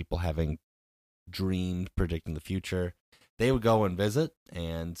sightings, these people having dreams predicting the future. They would go and visit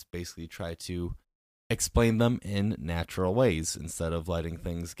and basically try to explain them in natural ways instead of letting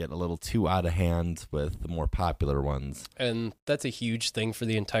things get a little too out of hand with the more popular ones. And that's a huge thing for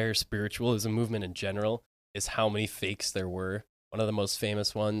the entire spiritualism movement in general, is how many fakes there were. One of the most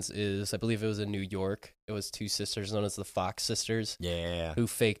famous ones is, I believe it was in New York. It was two sisters known as the Fox sisters. Yeah. Who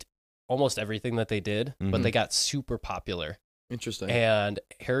faked almost everything that they did, but they got super popular. Interesting. And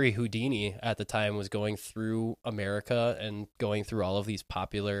Harry Houdini at the time was going through America and going through all of these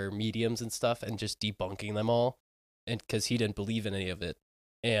popular mediums and stuff and just debunking them all, and because he didn't believe in any of it.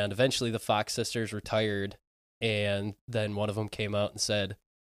 And eventually the Fox sisters retired, and then one of them came out and said,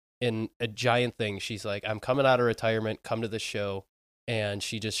 in a giant thing, she's like, I'm coming out of retirement, come to the show. And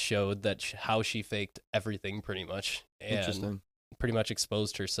she just showed that how she faked everything pretty much. And Interesting. pretty much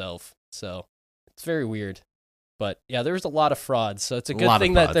exposed herself. So it's very weird. But yeah, there was a lot of frauds. So it's a good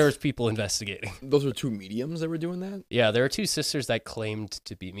thing that there was people investigating. Those were two mediums that were doing that? Yeah, there were two sisters that claimed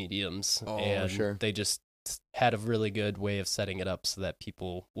to be mediums. Oh, and sure. They just had a really good way of setting it up so that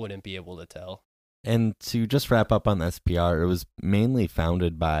people wouldn't be able to tell. And to just wrap up on the SPR, it was mainly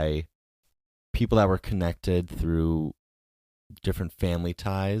founded by people that were connected through different family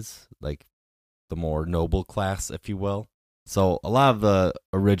ties, like the more noble class, if you will. So a lot of the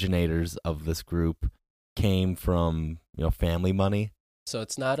originators of this group came from, family money. So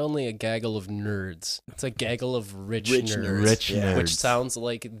it's not only a gaggle of nerds, it's a gaggle of rich nerds. Rich nerds. Which sounds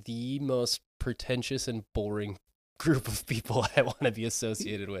like the most pretentious and boring group of people I want to be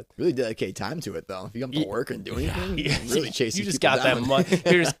associated with. Really dedicate time to it, though. If you come to work and do anything, really chasing. You just got that money.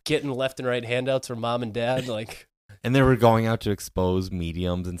 You're just getting left and right handouts from mom and dad, like. And they were going out to expose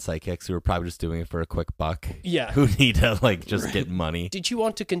mediums and psychics who were probably just doing it for a quick buck. Yeah. Who need to just get money. Did you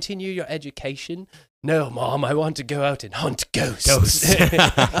want to continue your education? No, Mom, I want to go out and hunt ghosts.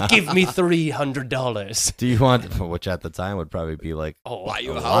 Give me $300. Do you want, which at the time would probably be like, buy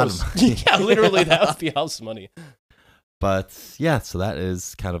you a lot house. of money. Yeah, literally, that would be house money. But yeah, so that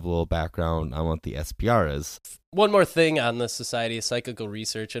is kind of a little background on what the SPR is. One more thing on the Society of Psychical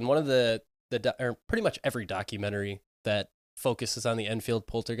Research, and one of or pretty much every documentary that focuses on the Enfield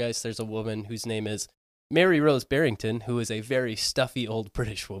Poltergeist, there's a woman whose name is Mary Rose Barrington, who is a very stuffy old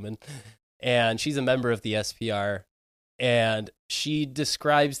British woman, and she's a member of the SPR, and she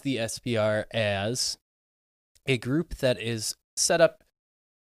describes the SPR as a group that is set up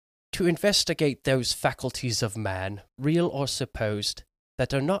to investigate those faculties of man, real or supposed,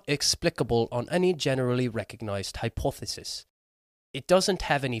 that are not explicable on any generally recognized hypothesis. It doesn't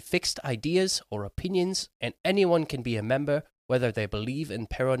have any fixed ideas or opinions, and anyone can be a member whether they believe in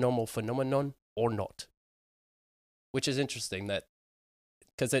paranormal phenomenon or not. Which is interesting, that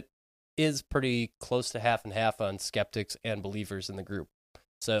because it is pretty close to half and half on skeptics and believers in the group.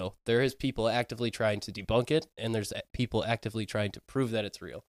 So there is people actively trying to debunk it, and there's people actively trying to prove that it's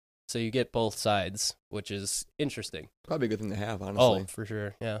real. So you get both sides, which is interesting. Probably a good thing to have, honestly. Oh, for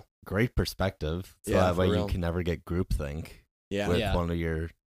sure, yeah. Great perspective. So Yeah, that way for real. you can never get groupthink Yeah. with Yeah. one of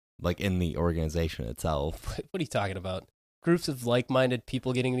your, in the organization itself. What are you talking about? Groups of like-minded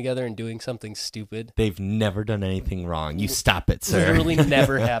people getting together and doing something stupid. They've never done anything wrong. You stop it, sir. Literally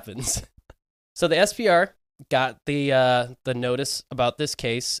never happens. So the SPR got the notice about this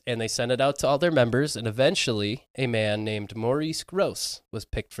case, and they sent it out to all their members, and eventually a man named Maurice Gross was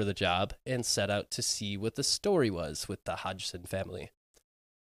picked for the job and set out to see what the story was with the Hodgson family.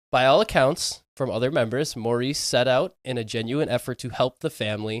 By all accounts, from other members, Maurice set out in a genuine effort to help the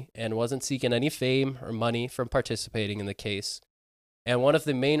family and wasn't seeking any fame or money from participating in the case. And one of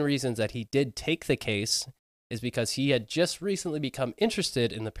the main reasons that he did take the case is because he had just recently become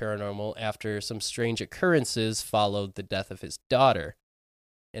interested in the paranormal after some strange occurrences followed the death of his daughter.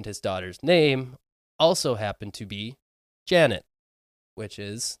 And his daughter's name also happened to be Janet, which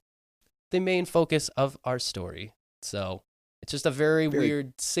is the main focus of our story. So it's just a very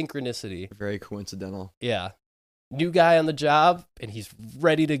weird synchronicity. Very coincidental. Yeah. New guy on the job, and he's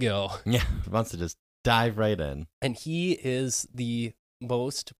ready to go. Yeah, wants to just dive right in. And he is the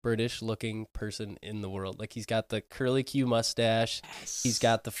most British-looking person in the world. Like, he's got the curly Q mustache. Yes. He's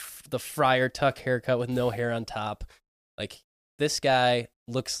got the friar tuck haircut with no hair on top. Like, this guy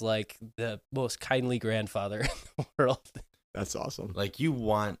looks like the most kindly grandfather in the world. That's awesome. You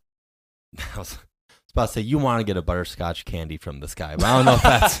want... I was about to say you want to get a butterscotch candy from this guy, but I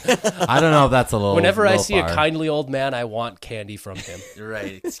don't know if that's a little. Whenever I see far. a kindly old man, I want candy from him.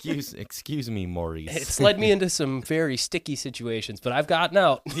 Right. Excuse me, Maurice. It's led me into some very sticky situations, but I've gotten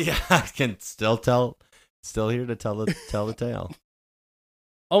out. Yeah, I can still here to tell the tale.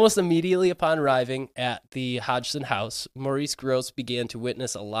 Almost immediately upon arriving at the Hodgson house, Maurice Gross began to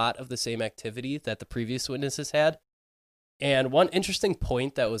witness a lot of the same activity that the previous witnesses had. And one interesting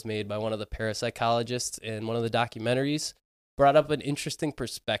point that was made by one of the parapsychologists in one of the documentaries brought up an interesting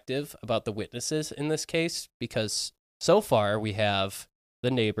perspective about the witnesses in this case, because so far we have the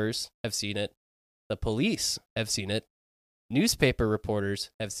neighbors have seen it, the police have seen it, newspaper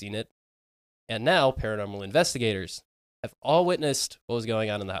reporters have seen it, and now paranormal investigators have all witnessed what was going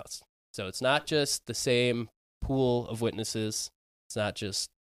on in the house. So it's not just the same pool of witnesses, it's not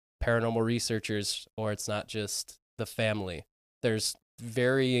just paranormal researchers, or it's not just the family. There's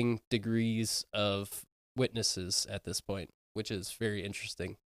varying degrees of witnesses at this point, which is very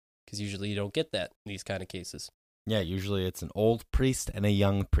interesting because usually you don't get that in these kind of cases. Yeah, usually it's an old priest and a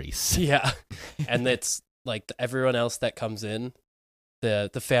young priest. Yeah, and it's like everyone else that comes in, the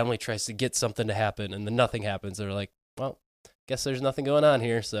family tries to get something to happen, and then nothing happens. They're like, well, guess there's nothing going on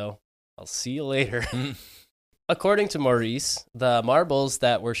here, so I'll see you later. According to Maurice, the marbles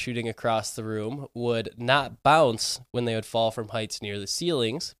that were shooting across the room would not bounce when they would fall from heights near the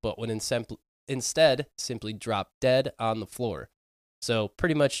ceilings, but would instead simply drop dead on the floor. So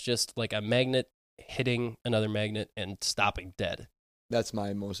pretty much just like a magnet hitting another magnet and stopping dead. That's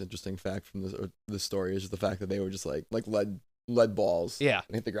my most interesting fact from this story is the fact that they were just like lead balls. Yeah.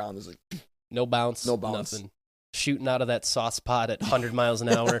 And hit the ground. There's like no bounce. Nothing. Shooting out of that sauce pot at 100 miles an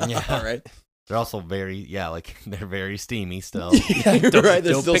hour. Yeah. All right. They're also they're very steamy still. Yeah, you're right.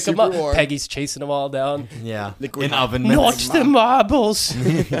 They're don't still pick them super up. warm. Peggy's chasing them all down. Yeah. Liquid in oven Not mitts. the marbles.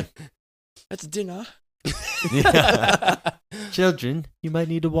 That's dinner. Yeah. Children, you might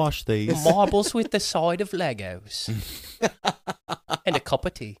need to wash these. Marbles with the side of Legos. And a cup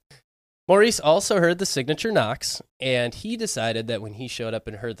of tea. Maurice also heard the signature knocks, and he decided that when he showed up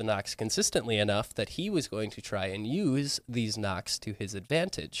and heard the knocks consistently enough that he was going to try and use these knocks to his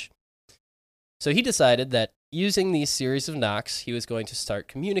advantage. So he decided that using these series of knocks, he was going to start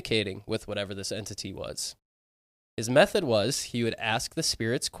communicating with whatever this entity was. His method was he would ask the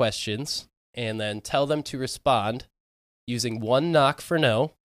spirits questions and then tell them to respond using 1 knock for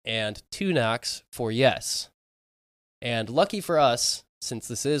no and 2 knocks for yes. And lucky for us, since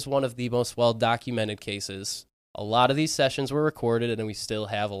this is one of the most well-documented cases, a lot of these sessions were recorded, and we still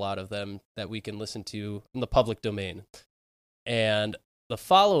have a lot of them that we can listen to in the public domain. And the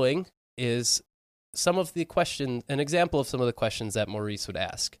following is an example of some of the questions that Maurice would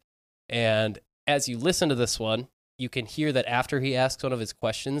ask. And as you listen to this one, you can hear that after he asks one of his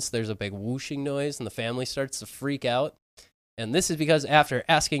questions, there's a big whooshing noise, and the family starts to freak out. And this is because after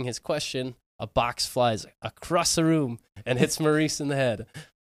asking his question, a box flies across the room and hits Maurice in the head.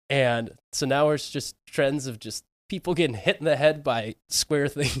 And so now it's just trends of just people getting hit in the head by square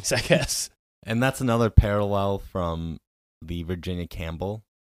things, I guess. And that's another parallel from the Virginia Campbell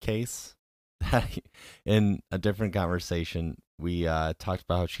case. In a different conversation, we talked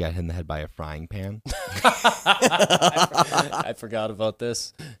about how she got hit in the head by a frying pan. I forgot about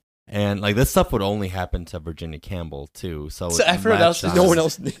this. And like this stuff would only happen to Virginia Campbell too. So everyone else No one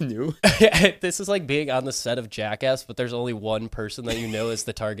else knew. This is like being on the set of Jackass, but there's only one person that you know is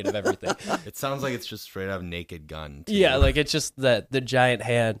the target of everything. It sounds like it's just straight up Naked Gun. Too. Yeah, like it's just the giant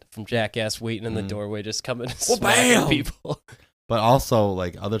hand from Jackass waiting in the doorway, just coming and smacking people. But also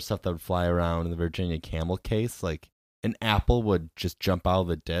like other stuff that would fly around in the Virginia Campbell case, like an apple would just jump out of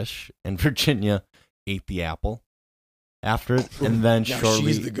the dish, and Virginia ate the apple after it, and then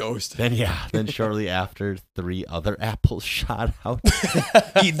shortly she's the ghost. Then shortly after, 3 other apples shot out.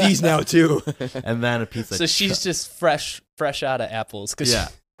 Eat these now too. And then a piece of so she's just fresh out of apples. Yeah.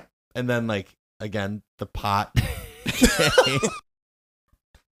 And then like again the pot.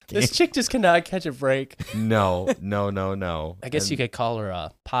 This chick just cannot catch a break. No. I guess you could call her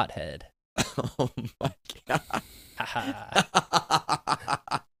a pothead. Oh my god.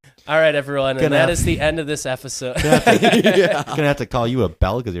 All right, everyone, and that is the end of this episode. Gonna have to call you a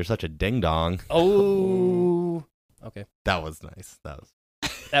bell because you're such a ding dong. Oh, okay. That was nice.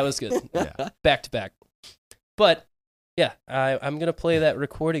 That was good. Yeah. Back to back. But yeah, I'm gonna play that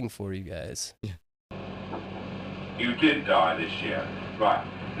recording for you guys. You did die this year, right?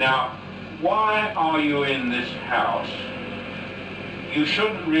 Now, why are you in this house? You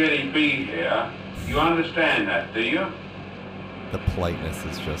shouldn't really be here. You understand that, do you? The politeness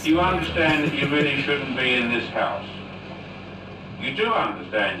is just... You understand that you really shouldn't be in this house. You do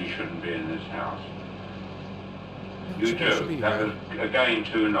understand you shouldn't be in this house. You do. That was, again,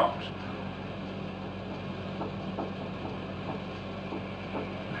 2 knocks.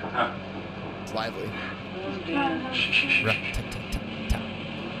 It's lively.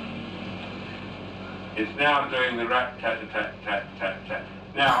 It's now doing the rat-tat-tat-tat-tat-tat.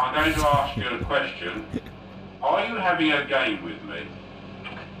 Now, I'm going to ask you a question. Are you having a game with me?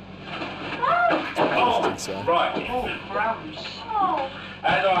 Oh, so. right.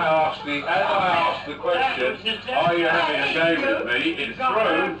 As I ask the question, are you having a game with me?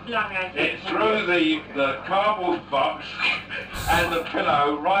 It's through the cardboard box and the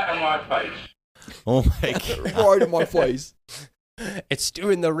pillow right in my face. Oh my god. Right in my face. It's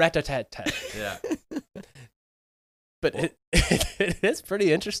doing the rat-a-tat-tat. Yeah. But it is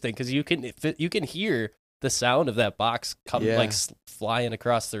pretty interesting because you can hear the sound of that box come flying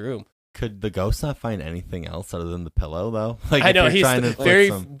across the room. Could the ghost not find anything else other than the pillow, though? Like, I know if you're trying to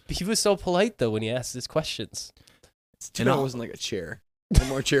put he was so polite though when he asked his questions. It's too bad it wasn't like a chair. One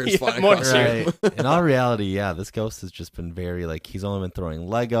more chairs flying more across. Right. In all reality, yeah, this ghost has just been very, like, he's only been throwing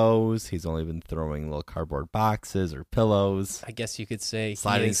Legos. He's only been throwing little cardboard boxes or pillows. I guess you could say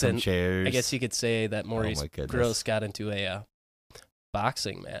Sliding some chairs. I guess you could say that Maurice my goodness. Gross got into a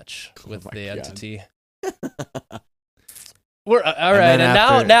boxing match with the entity. We're all right,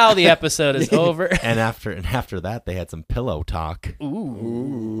 and now the episode is over. And after that, they had some pillow talk.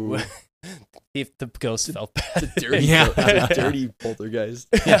 Ooh. If the ghost felt bad. Dirty poltergeist.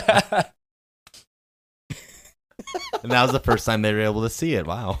 And that was the first time they were able to see it.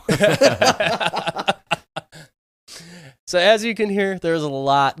 Wow. So as you can hear, there's a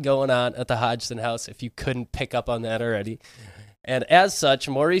lot going on at the Hodgson house, if you couldn't pick up on that already. And as such,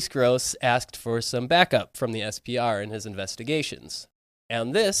 Maurice Gross asked for some backup from the SPR in his investigations.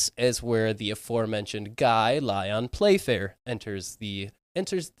 And this is where the aforementioned guy, Lyon Playfair, enters the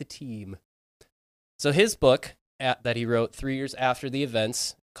team. So his book that he wrote 3 years after the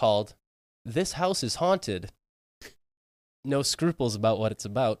events, called This House is Haunted, no scruples about what it's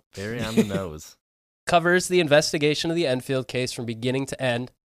about, Very on the nose. covers the investigation of the Enfield case from beginning to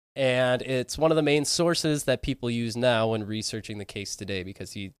end. And it's one of the main sources that people use now when researching the case today,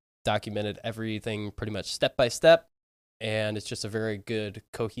 because he documented everything pretty much step by step. And it's just a very good,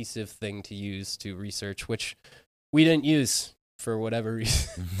 cohesive thing to use to research, which we didn't use for whatever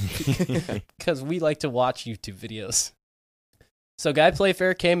reason, because we like to watch YouTube videos. So Guy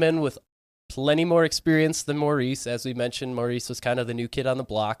Playfair came in with plenty more experience than Maurice. As we mentioned, Maurice was kind of the new kid on the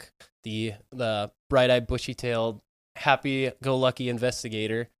block, the bright-eyed, bushy-tailed, happy-go-lucky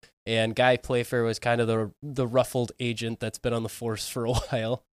investigator. And Guy Playfair was kind of the ruffled agent that's been on the force for a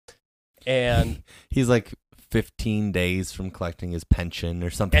while. And he's like 15 days from collecting his pension or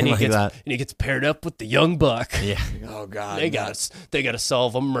something like that. And he gets paired up with the young buck. Yeah. Oh God. They gotta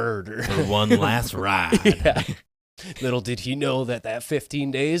solve a murder. For one last ride. Yeah. Little did he know that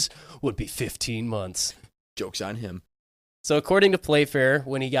 15 days would be 15 months. Joke's on him. So according to Playfair,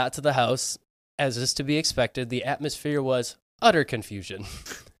 when he got to the house, as is to be expected, the atmosphere was utter confusion.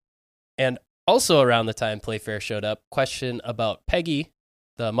 And also around the time Playfair showed up, question about Peggy,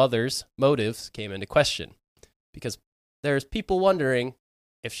 the mother's motives, came into question. Because there's people wondering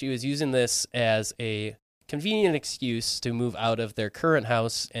if she was using this as a convenient excuse to move out of their current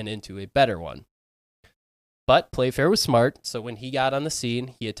house and into a better one. But Playfair was smart, so when he got on the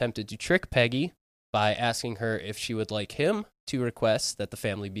scene, he attempted to trick Peggy by asking her if she would like him to request that the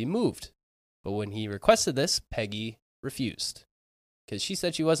family be moved. But when he requested this, Peggy refused, because she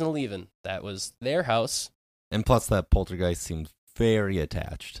said she wasn't leaving. That was their house. And plus that poltergeist seemed very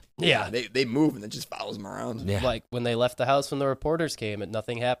attached. Yeah. They move and it just follows them around. Yeah. Like when they left the house when the reporters came and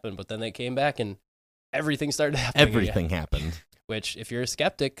nothing happened, but then they came back and everything started happening. Everything again. happened. Which, if you're a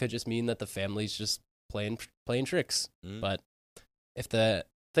skeptic, could just mean that the family's just playing tricks. But if the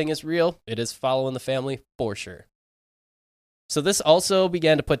thing is real, it is following the family for sure. So this also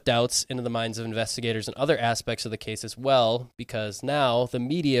began to put doubts into the minds of investigators and other aspects of the case as well, because now the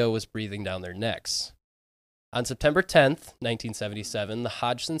media was breathing down their necks. On September 10th, 1977, the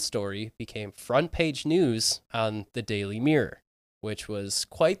Hodgson story became front-page news on the Daily Mirror, which was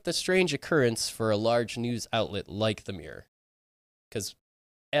quite the strange occurrence for a large news outlet like the Mirror. Because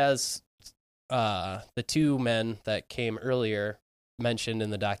as the two men that came earlier mentioned in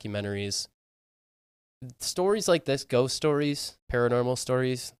the documentaries, stories like this, ghost stories, paranormal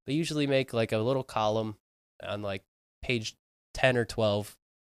stories, they usually make like a little column on like page 10 or 12.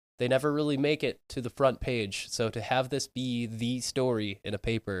 They never really make it to the front page. So to have this be the story in a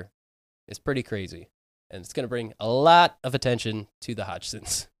paper is pretty crazy. And it's going to bring a lot of attention to the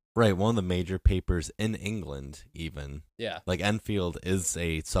Hodgsons. Right, one of the major papers in England, even. Yeah. Like Enfield is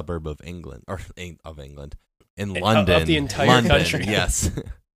a suburb of England, or of England, in London. Of the entire country. Yes.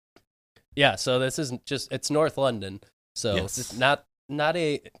 Yeah, so this isn't just, it's North London. So Yes. it's not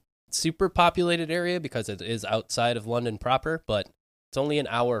a super populated area because it is outside of London proper, but it's only an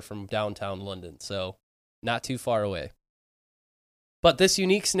hour from downtown London, so not too far away. But this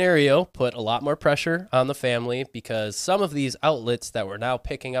unique scenario put a lot more pressure on the family because some of these outlets that were now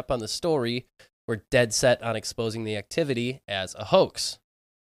picking up on the story were dead set on exposing the activity as a hoax.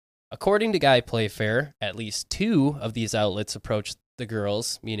 According to Guy Playfair, at least 2 of these outlets approached the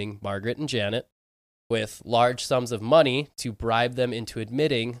girls, meaning Margaret and Janet, with large sums of money to bribe them into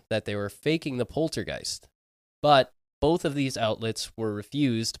admitting that they were faking the poltergeist. But both of these outlets were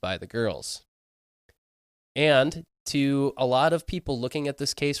refused by the girls. And to a lot of people looking at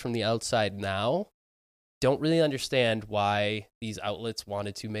this case from the outside now, don't really understand why these outlets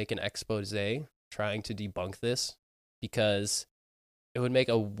wanted to make an expose trying to debunk this, because it would make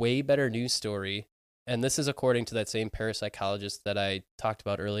a way better news story. And this is according to that same parapsychologist that I talked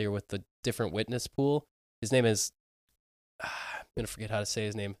about earlier with the different witness pool. His name is, I'm going to forget how to say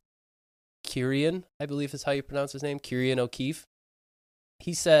his name. Kieran, I believe is how you pronounce his name. Kieran O'Keefe.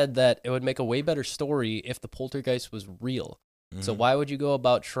 He said that it would make a way better story if the poltergeist was real. Mm-hmm. So why would you go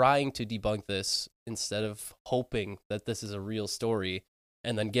about trying to debunk this instead of hoping that this is a real story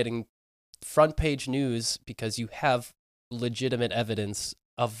and then getting front page news because you have legitimate evidence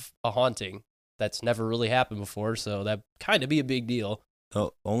of a haunting that's never really happened before, so that kind of be a big deal. The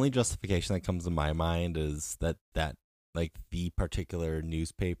only justification that comes to my mind is that like the particular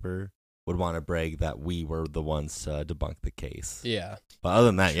newspaper would want to brag that we were the ones to debunk the case. Yeah. But other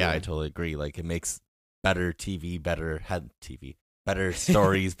than that, yeah, I totally agree. Like, it makes better TV, better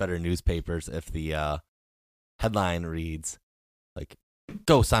stories, better newspapers if the headline reads like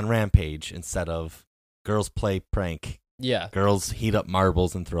 "Ghosts on Rampage" instead of "Girls Play Prank." Yeah. Girls heat up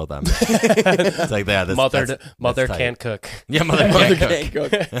marbles and throw them. It's like that. Mother can't cook. Yeah, mother can't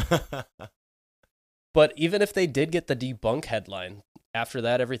cook. But even if they did get the debunk headline, after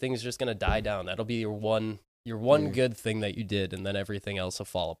that, everything's just going to die down. That'll be your one good thing that you did, and then everything else will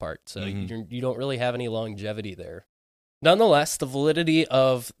fall apart. So you don't really have any longevity there. Nonetheless, the validity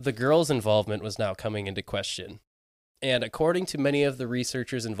of the girls' involvement was now coming into question. And according to many of the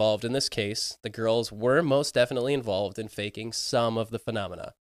researchers involved in this case, the girls were most definitely involved in faking some of the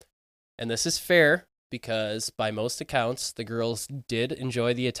phenomena. And this is fair because, by most accounts, the girls did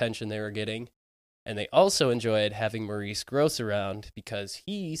enjoy the attention they were getting. And they also enjoyed having Maurice Grosse around because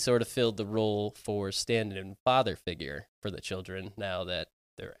he sort of filled the role for stand-in father figure for the children now that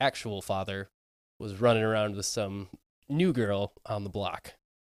their actual father was running around with some new girl on the block.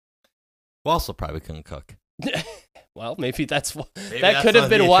 Who also probably couldn't cook. Well, maybe that could have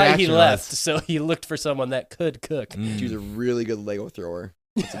been why he left. So he looked for someone that could cook. She was a really good Lego thrower.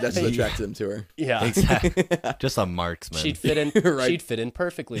 That's what attracted him to her. Yeah, exactly. Just a marksman. She'd fit in. Right. She'd fit in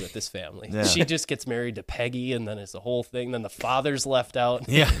perfectly with this family. Yeah. She just gets married to Peggy, and then it's the whole thing. Then the father's left out.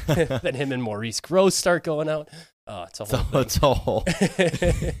 Yeah. Then him and Maurice Grosse start going out. Oh, it's a whole thing. It's a whole.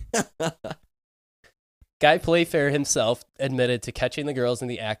 Guy Playfair himself admitted to catching the girls in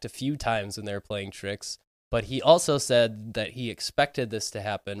the act a few times when they were playing tricks, but he also said that he expected this to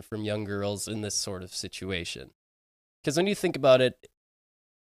happen from young girls in this sort of situation. Because when you think about it,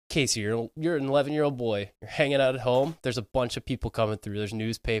 Casey, you're an 11-year-old boy. You're hanging out at home. There's a bunch of people coming through. There's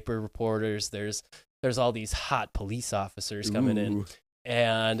newspaper reporters. There's all these hot police officers coming in,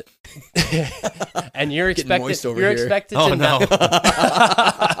 and you're expected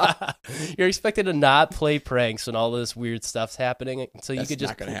to not play pranks when all this weird stuff's happening. So That's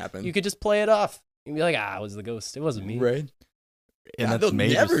not gonna happen. You could just play it off. You'd be like, it was the ghost. It wasn't me. Right. And they'll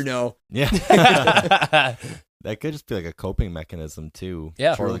never know. Yeah. That could just be like a coping mechanism too,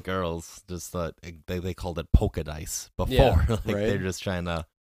 for the girls. Just they called it polka dice before. Yeah, they're just trying to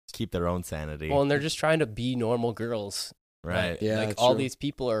keep their own sanity. Well, and they're just trying to be normal girls, right? Yeah, all these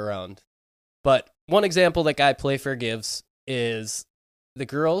people are around. But one example that Guy Playfair gives is the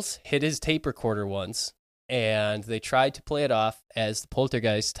girls hid his tape recorder once, and they tried to play it off as the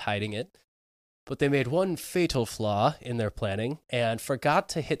poltergeist hiding it. But they made one fatal flaw in their planning and forgot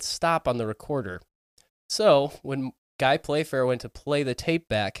to hit stop on the recorder. So, when Guy Playfair went to play the tape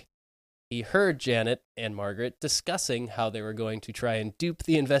back, he heard Janet and Margaret discussing how they were going to try and dupe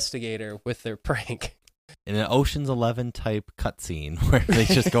the investigator with their prank. In an Ocean's 11 type cutscene where they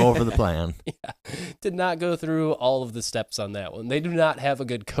just go over the plan. Yeah, did not go through all of the steps on that one. They do not have a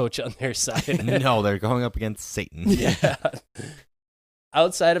good coach on their side. No, they're going up against Satan. Yeah.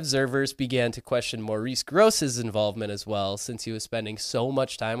 Outside observers began to question Maurice Grosse's involvement as well, since he was spending so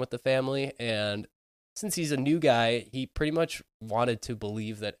much time with the family, and since he's a new guy, he pretty much wanted to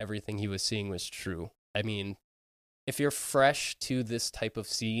believe that everything he was seeing was true. I mean, if you're fresh to this type of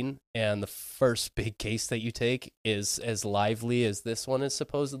scene and the first big case that you take is as lively as this one is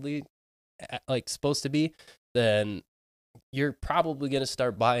supposedly supposed to be, then you're probably going to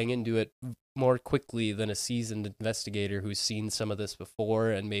start buying into it more quickly than a seasoned investigator who's seen some of this before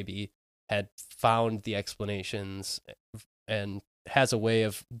and maybe had found the explanations and has a way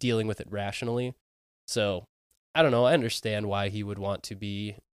of dealing with it rationally. So I don't know. I understand why he would want to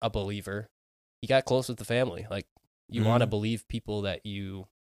be a believer. He got close with the family. Like, you want to believe people that you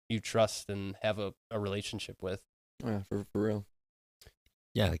trust and have a relationship with. Oh, yeah, for real.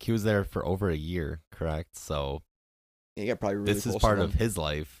 Yeah, like he was there for over a year, correct? So he got probably really this is close part to of his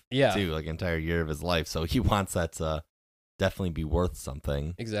life, too, like entire year of his life. So he wants that to definitely be worth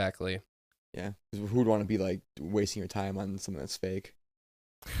something. Exactly. Yeah, who'd want to be like wasting your time on something that's fake?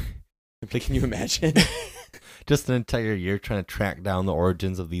 Can you imagine? Just an entire year trying to track down the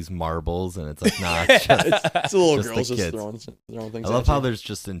origins of these marbles, and it's like, nah, it's just, it's a little just girls the just kids. throwing things. I love how there's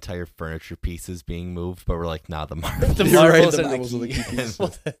just entire furniture pieces being moved, but we're like, nah, the marbles. The You're marbles, right, are the marbles are the key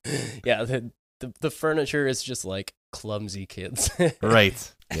pieces. Yeah, the furniture is just like clumsy kids.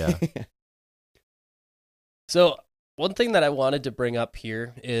 Right. Yeah. So one thing that I wanted to bring up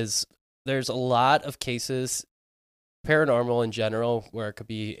here is there's a lot of cases, paranormal in general, where it could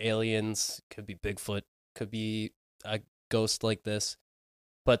be aliens, could be Bigfoot, could be a ghost like this.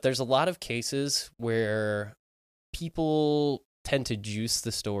 But there's a lot of cases where people tend to juice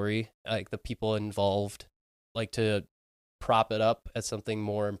the story, like the people involved like to prop it up as something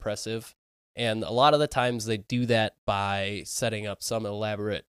more impressive. And a lot of the times they do that by setting up some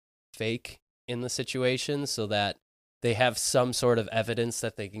elaborate fake in the situation so that they have some sort of evidence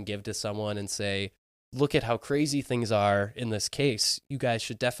that they can give to someone and say, look at how crazy things are in this case. You guys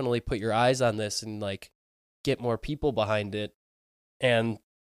should definitely put your eyes on this and like get more people behind it. And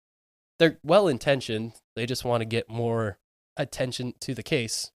they're well-intentioned. They just want to get more attention to the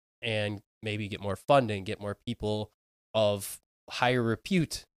case and maybe get more funding, get more people of higher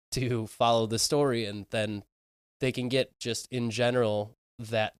repute to follow the story. And then they can get just in general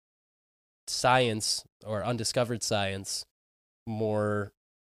that science or undiscovered science more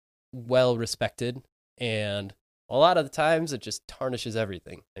well respected. And a lot of the times it just tarnishes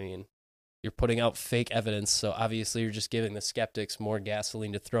everything. I mean, you're putting out fake evidence, so obviously you're just giving the skeptics more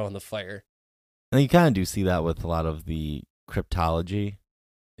gasoline to throw on the fire. And you kind of do see that with a lot of the cryptology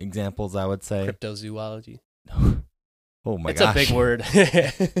examples, I would say. Cryptozoology. Oh my it's gosh. It's a big word.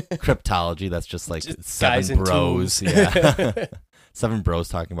 Cryptology, that's just like just seven bros. Yeah. 7 bros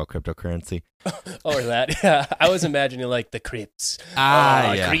talking about cryptocurrency. Or that. Yeah. I was imagining like the crypts.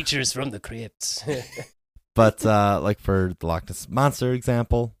 Yeah. Creatures from the crypts. But like for the Loch Ness Monster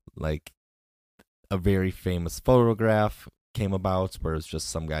example, like a very famous photograph came about where it was just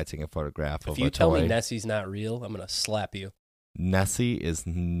some guy taking a photograph of a toy. If you tell me Nessie's not real, I'm going to slap you. Nessie is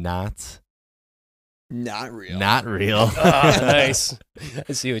not real. Not real. Oh, nice.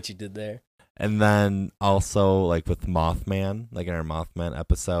 I see what you did there. And then also like with Mothman, like in our Mothman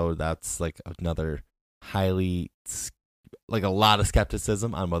episode, that's like another highly, like a lot of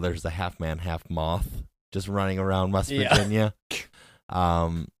skepticism on whether there's a half man, half moth just running around West Virginia.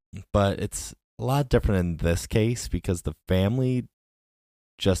 But it's a lot different in this case because the family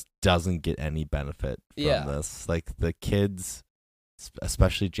just doesn't get any benefit from this. Like the kids,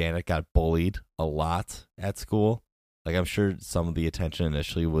 especially Janet, got bullied a lot at school. Like I'm sure some of the attention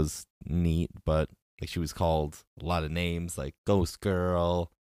initially was neat, but like she was called a lot of names like Ghost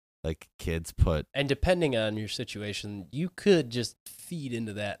Girl. Like kids put, and depending on your situation, you could just feed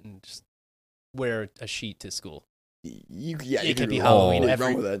into that and just wear a sheet to school. It could be Halloween.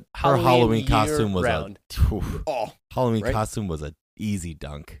 Her Halloween costume was round. Halloween costume was a easy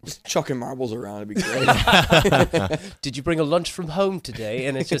dunk. Just chucking marbles around, it'd be great. Did you bring a lunch from home today?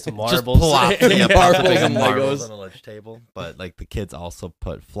 And it's just marbles. Just pull out marbles and marbles Legos on the lunch table. But like the kids also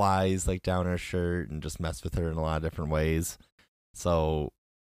put flies like down her shirt and just mess with her in a lot of different ways. So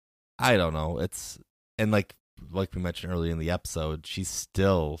I don't know. It's and like we mentioned earlier in the episode, she's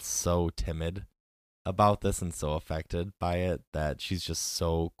still so timid about this and so affected by it that she's just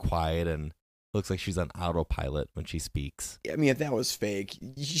so quiet and looks like she's on autopilot when she speaks. I mean, if that was fake,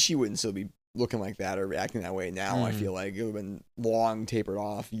 she wouldn't still be looking like that or acting that way now. I feel like it would have been long tapered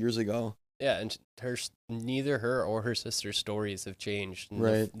off years ago. Yeah, and neither her or her sister's stories have changed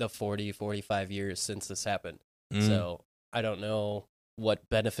in the 40, 45 years since this happened. So I don't know what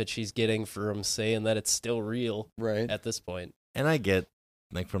benefit she's getting from saying that it's still real at this point. And I get,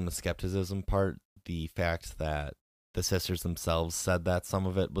 like, from the skepticism part, the fact that the sisters themselves said that some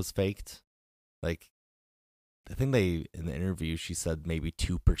of it was faked. Like, I think they, in the interview, she said maybe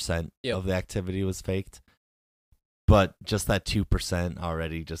 2% of the activity was faked. But just that 2%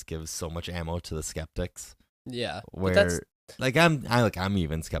 already just gives so much ammo to the skeptics. Yeah. Where, I'm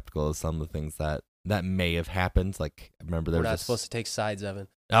even skeptical of some of the things that may have happened. Like, I remember we're not supposed to take sides, Evan.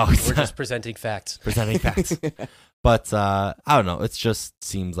 Oh, we're just presenting facts. Presenting facts. But I don't know. It just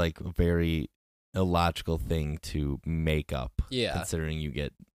seems like a very illogical thing to make up. Yeah. Considering you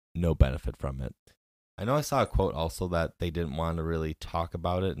get no benefit from it. I know I saw a quote also that they didn't want to really talk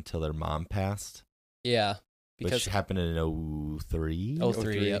about it until their mom passed. Yeah. Because which happened in 03?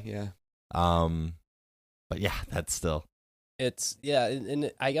 03, yep. Yeah. But yeah, that's still. It's,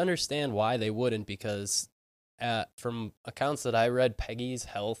 and I understand why they wouldn't, because from accounts that I read, Peggy's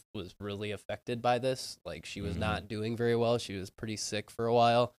health was really affected by this. Like, she was not doing very well. She was pretty sick for a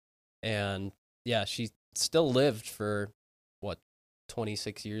while. And yeah, she still lived for,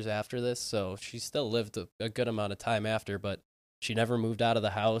 26 years after this. So she still lived a good amount of time after, but she never moved out of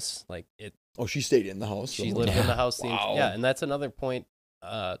the house. Like, it. Oh, she stayed in the house. She lived in the house. Wow. And that's another point,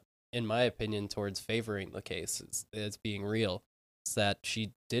 in my opinion, towards favoring the case as being real. Is that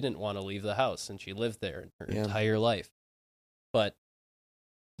she didn't want to leave the house, and she lived there her entire life. But,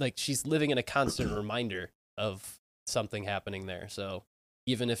 like, she's living in a constant reminder of something happening there. So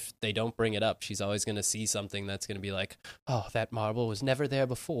even if they don't bring it up, she's always going to see something that's going to be like, oh, that marble was never there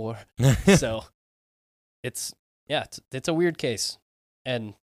before. So it's a weird case.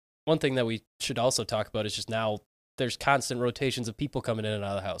 And one thing that we should also talk about is just now there's constant rotations of people coming in and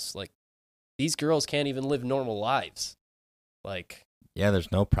out of the house. Like, these girls can't even live normal lives. Like, yeah,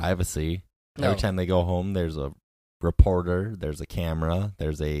 there's no privacy. No. Every time they go home, there's a reporter, there's a camera,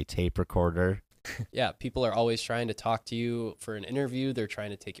 there's a tape recorder. Yeah, people are always trying to talk to you for an interview. They're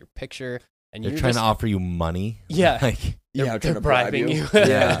trying to take your picture, and they're trying to offer you money. Yeah, like, they're trying to bribing you.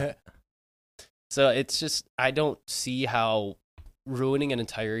 Yeah. So it's just, I don't see how ruining an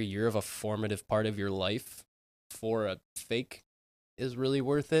entire year of a formative part of your life for a fake is really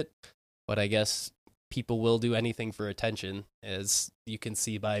worth it. But I guess people will do anything for attention, as you can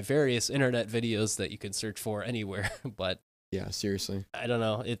see by various internet videos that you can search for anywhere. But yeah, seriously, I don't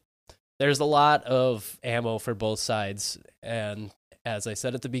know. There's a lot of ammo for both sides, and as I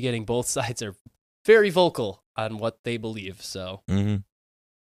said at the beginning, both sides are very vocal on what they believe. So,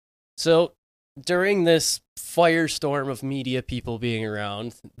 So during this firestorm of media people being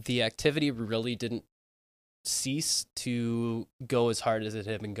around, the activity really didn't cease to go as hard as it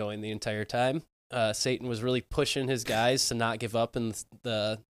had been going the entire time. Satan was really pushing his guys to not give up in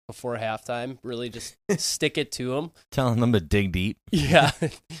the before halftime. Really, just stick it to them, telling them to dig deep. Yeah,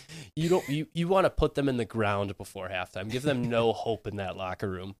 you want to put them in the ground before halftime. Give them no hope in that locker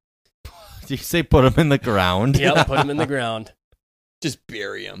room. Do you say put them in the ground? Yep, put them in the ground. Just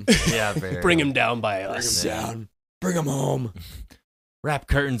bury them. Yeah, bring them down by Bring us. them down. Bring them home. Wrap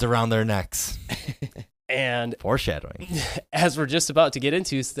curtains around their necks. And foreshadowing. As we're just about to get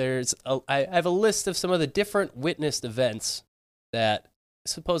into, I have a list of some of the different witnessed events that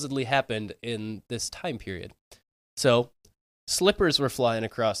supposedly happened in this time period. So, slippers were flying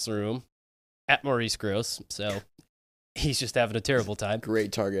across the room at Maurice Gross, so he's just having a terrible time.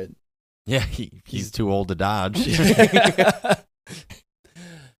 Great target. Yeah, he's too old to dodge.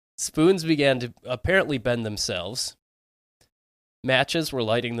 Spoons began to apparently bend themselves. Matches were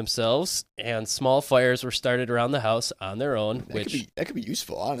lighting themselves, and small fires were started around the house on their own. That could be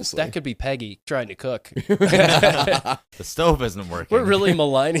useful, honestly. That could be Peggy trying to cook. The stove isn't working. We're really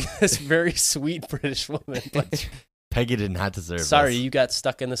maligning this very sweet British woman. But Peggy did not deserve sorry, this. you got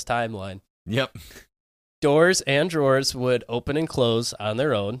stuck in this timeline. Yep. Doors and drawers would open and close on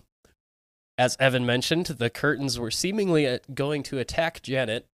their own. As Evan mentioned, the curtains were seemingly going to attack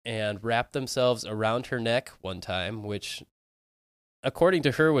Janet and wrap themselves around her neck one time, which, according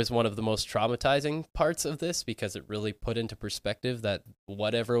to her, was one of the most traumatizing parts of this, because it really put into perspective that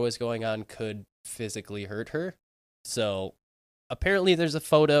whatever was going on could physically hurt her. So apparently there's a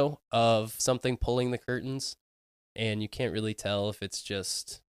photo of something pulling the curtains, and you can't really tell if it's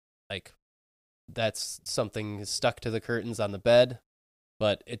just like that's something stuck to the curtains on the bed,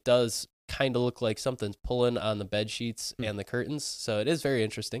 but it does kind of look like something's pulling on the bed sheets and the curtains. So it is very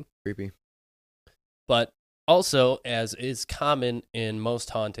interesting. Creepy. But also, as is common in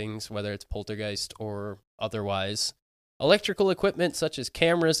most hauntings, whether it's poltergeist or otherwise, electrical equipment such as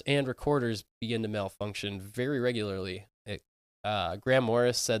cameras and recorders begin to malfunction very regularly. Graham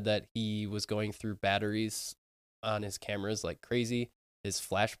Morris said that he was going through batteries on his cameras like crazy. His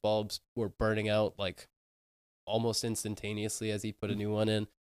flash bulbs were burning out like almost instantaneously as he put a new one in.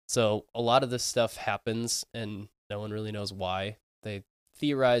 So a lot of this stuff happens and no one really knows why. They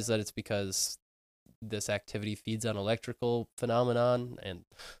theorize that it's because this activity feeds on electrical phenomenon, and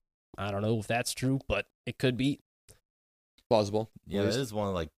I don't know if that's true, but it could be plausible. Yeah, it is one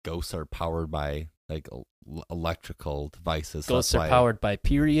of like ghosts are powered by like electrical devices. Ghosts are powered by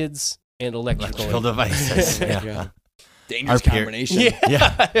periods and electrical devices. Yeah. Dangerous combination.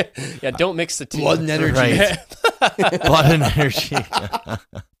 Yeah. Yeah, don't mix the two. Blood and energy. Right. Blood and energy.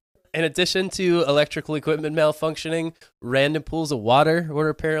 In addition to electrical equipment malfunctioning, random pools of water were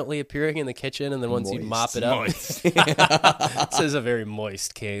apparently appearing in the kitchen, and then once you mop it up, this is a very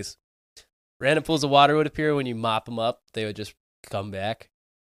moist case. Random pools of water would appear when you mop them up. They would just come back.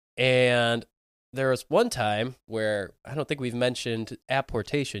 And there was one time where I don't think we've mentioned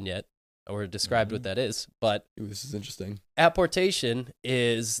apportation yet or described what that is, but this is interesting. Apportation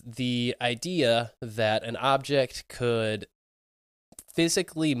is the idea that an object could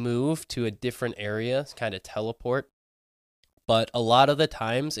physically move to a different area, kind of teleport, but a lot of the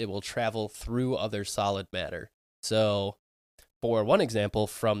times it will travel through other solid matter. So, for one example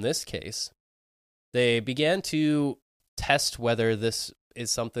from this case, they began to test whether this is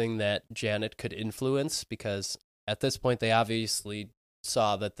something that Janet could influence, because at this point they obviously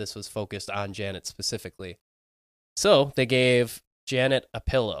saw that this was focused on Janet specifically. So they gave Janet a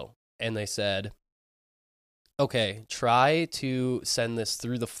pillow, and they said, okay, try to send this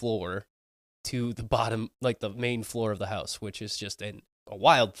through the floor to the bottom, like the main floor of the house, which is just a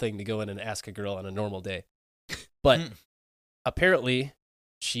wild thing to go in and ask a girl on a normal day. But apparently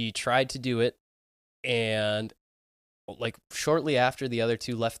she tried to do it, and like shortly after the other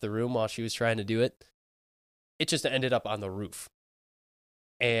two left the room while she was trying to do it, it just ended up on the roof.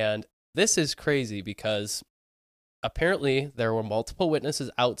 And this is crazy because apparently there were multiple witnesses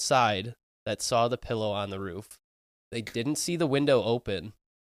outside that saw the pillow on the roof. They didn't see the window open,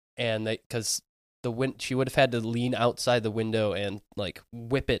 and because she would have had to lean outside the window and like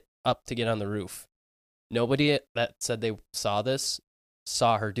whip it up to get on the roof. Nobody that said they saw this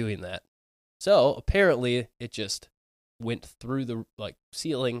saw her doing that. So apparently it just went through the like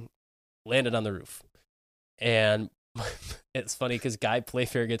ceiling, landed on the roof. And it's funny because Guy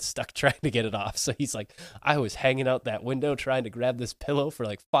Playfair gets stuck trying to get it off. So he's like, I was hanging out that window trying to grab this pillow for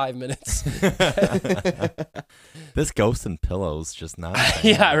like 5 minutes. This ghost and pillows just not.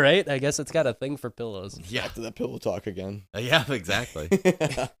 Yeah, right? I guess it's got a thing for pillows. Yeah, after that pillow talk again. Yeah, exactly.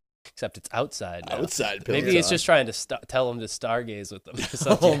 Except it's outside now. Outside pillow Maybe talk. it's just trying to tell him to stargaze with them.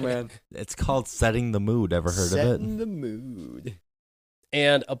 Oh, man. It's called setting the mood. Ever heard of it? Setting the mood.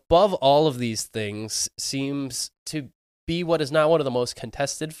 And above all of these things seems to be what is not one of the most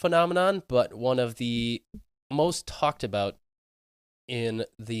contested phenomenon, but one of the most talked about in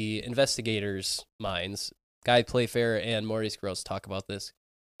the investigators' minds. Guy Playfair and Maurice Gross talk about this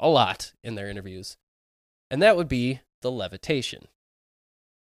a lot in their interviews. And that would be the levitation.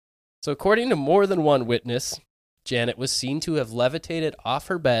 So according to more than one witness, Janet was seen to have levitated off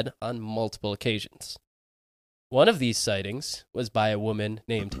her bed on multiple occasions. One of these sightings was by a woman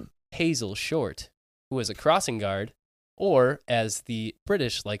named Hazel Short, who was a crossing guard, or as the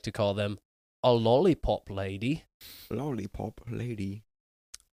British like to call them, a lollipop lady. Lollipop lady.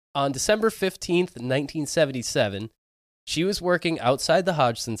 On December 15th, 1977, she was working outside the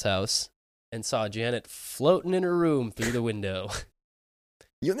Hodgson's house and saw Janet floating in her room through the window.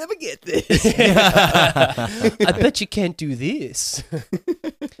 You'll never get this. I bet you can't do this.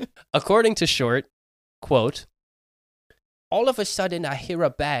 According to Short, quote, all of a sudden I hear a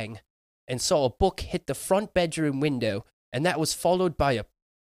bang and saw a book hit the front bedroom window, and that was followed by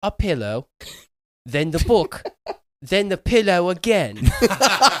a pillow, then the book, then the pillow again.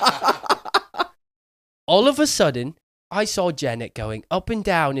 All of a sudden, I saw Janet going up and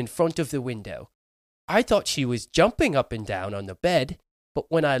down in front of the window. I thought she was jumping up and down on the bed, but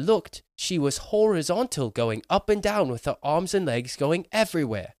when I looked, she was horizontal, going up and down with her arms and legs going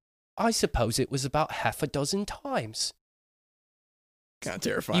everywhere. I suppose it was about half a dozen times. Kind of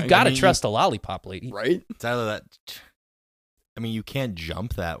terrifying. You gotta trust a lollipop lady. Right? It's either that. I mean, you can't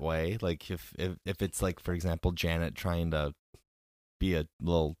jump that way. Like if it's like, for example, Janet trying to be a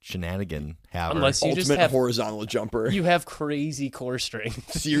little shenanigan haver. Unless you Ultimate just have horizontal jumper. You have crazy core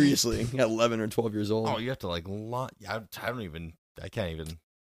strength. Seriously, at 11 or 12 years old. Oh, you have to like. I can't even.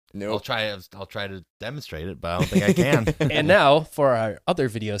 No. Nope. I'll try to demonstrate it, but I don't think I can. And now for our other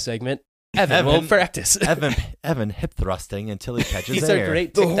video segment, Evan will practice. Evan hip thrusting until he catches These air. are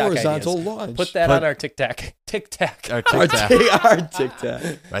great the TikTok horizontal ideas. launch. Put that on our TikTok. TikTok. Our Our TikTok. TikTok.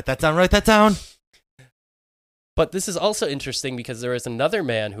 Write that down. But this is also interesting because there was another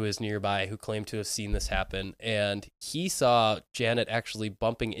man who was nearby who claimed to have seen this happen, and he saw Janet actually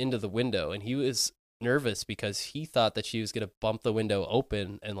bumping into the window, and he was nervous because he thought that she was going to bump the window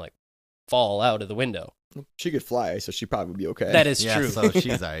open and like fall out of the window. She could fly, so she probably would be okay. That is Yeah, true. so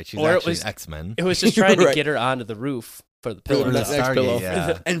she's all right. She's Or it actually was- X-Men. It was just trying to Right. get her onto the roof for the For the pillow. next Stargate, pillow.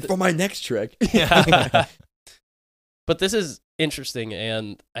 yeah. And for my next trick. Yeah. But this is interesting,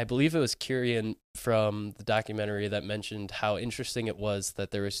 and I believe it was Kieran from the documentary that mentioned how interesting it was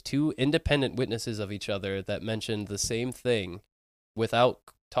that there was 2 independent witnesses of each other that mentioned the same thing without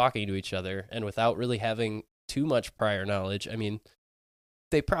talking to each other and without really having too much prior knowledge. I mean,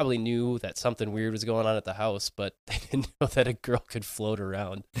 they probably knew that something weird was going on at the house, but they didn't know that a girl could float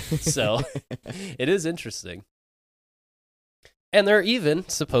around. So it is interesting. And there are even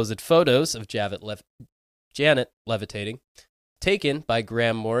supposed photos of Janet levitating, taken by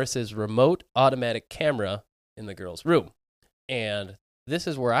Graham Morris's remote automatic camera in the girl's room. And this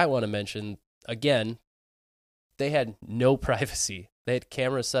is where I want to mention, again, they had no privacy. They had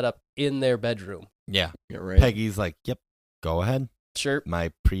cameras set up in their bedroom. Yeah. Yeah, right. Peggy's like, yep, go ahead. Sure, My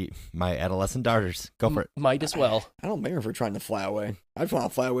adolescent daughters, go for it. might as well. I don't blame her for trying to fly away. I'd want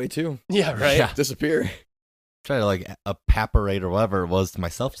to fly away too. Yeah, right? Yeah. Disappear. Try to like apparate or whatever it was to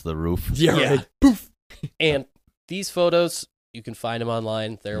myself to the roof. Yeah, Yeah. right. Poof. And these photos, you can find them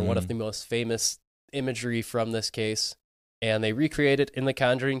online. They're one of Mm. the most famous imagery from this case. And they recreate it in The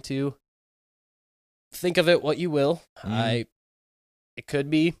Conjuring 2. Think of it what you will. Mm. It could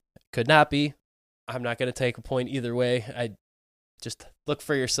be, could not be. I'm not going to take a point either way. I just look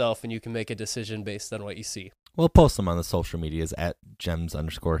for yourself and you can make a decision based on what you see. We'll post them on the social medias at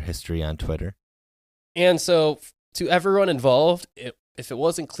gems_history on Twitter. And so, to everyone involved, if it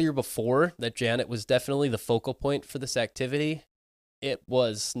wasn't clear before that Janet was definitely the focal point for this activity, it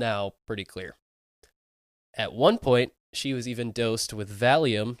was now pretty clear. At one point, she was even dosed with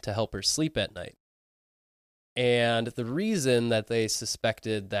Valium to help her sleep at night. And the reason that they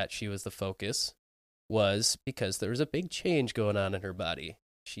suspected that she was the focus was because there was a big change going on in her body.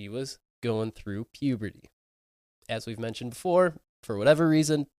 She was going through puberty. As we've mentioned before, for whatever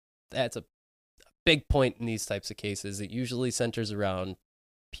reason, that's a big point in these types of cases. It usually centers around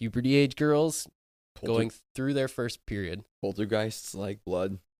puberty age girls going through their first period. Poltergeists like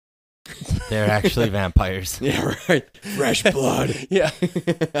blood. They're actually vampires. Yeah, right. Fresh blood. Yeah.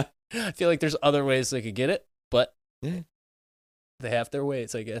 I feel like there's other ways they could get it, but Yeah. they have their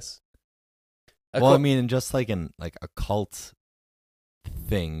ways, I guess. Well, I mean, and just like in like occult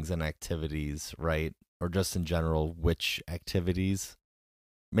things and activities, right? Or just in general, witch activities.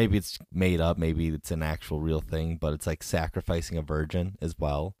 Maybe it's made up, maybe it's an actual real thing, but it's like sacrificing a virgin as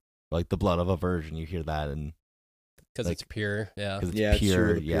well. Like the blood of a virgin, you hear that, and because like- it's pure, yeah. because it's Yeah, it's true,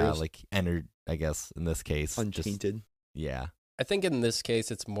 pure, it yeah, appears. like entered, I guess, in this case. just- Untainted. yeah. I think in this case,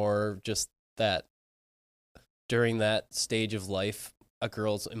 it's more just that during that stage of life, a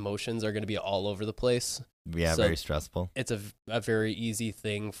girl's emotions are going to be all over the place. Yeah, So- very stressful. It's a very easy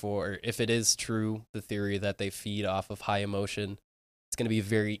thing for, if it is true, the theory that they feed off of high emotion, it's going to be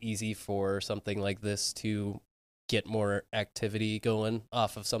very easy for something like this to get more activity going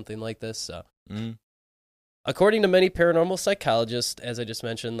off of something like this. So, Mm. according to many paranormal psychologists, as I just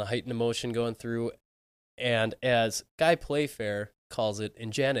mentioned, the heightened emotion going through, and as Guy Playfair calls it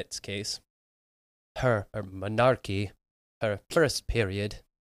in Janet's case, her monarchy, her first period,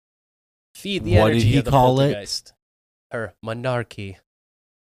 feed the What did energy he of the call it? poltergeist. Her monarchy,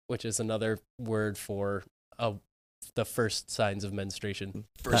 which is another word for the first signs of menstruation.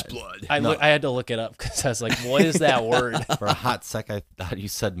 First blood. I had to look it up because I was like, what is that word? For a hot sec, I thought you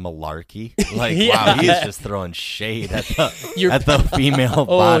said malarkey. Like, Yeah. wow, he's just throwing shade at Your- the female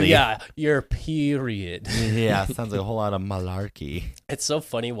Oh, body. yeah, your period. Yeah, sounds like a whole lot of malarkey. It's so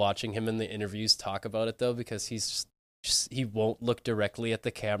funny watching him in the interviews talk about it, though, because he's just he won't look directly at the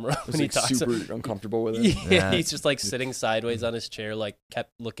camera I was when he like talks. super uncomfortable with it. Yeah, Yeah. he's just like sitting sideways on his chair, like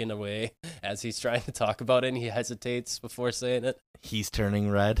kept looking away as he's trying to talk about it, and he hesitates before saying it. He's turning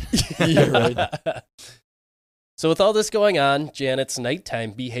red. Yeah, right. So with all this going on, Janet's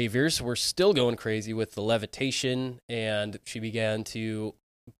nighttime behaviors were still going crazy with the levitation, and she began to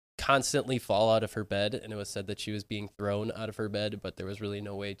constantly fall out of her bed, and it was said that she was being thrown out of her bed, but there was really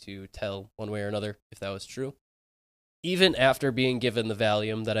no way to tell one way or another if that was true. Even after being given the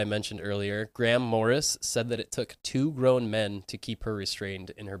Valium that I mentioned earlier, Graham Morris said that it took 2 grown men to keep her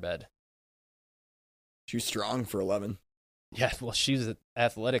restrained in her bed. She was strong for 11. Yeah, well, she's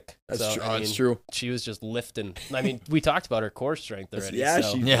athletic. That's so, true. I That's mean, true. she was just lifting. I mean, we talked about her core strength already. Yeah,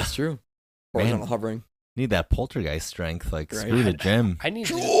 so. Yeah. that's true. Man. Horizontal hovering. Need that poltergeist strength. Like, Right. screw the gym. I need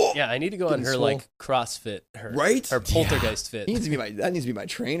to, I need to go on Getting her swole. like CrossFit, her Right? her poltergeist fit. He needs to be that needs to be my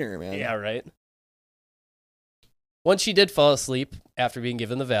trainer, man. Yeah, right. Once she did fall asleep after being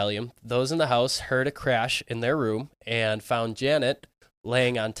given the Valium, those in the house heard a crash in their room and found Janet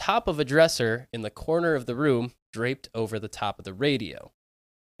laying on top of a dresser in the corner of the room, draped over the top of the radio.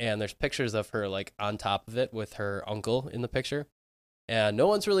 And there's pictures of her like on top of it with her uncle in the picture. And no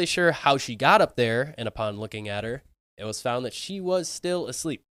one's really sure how she got up there. And upon looking at her, it was found that she was still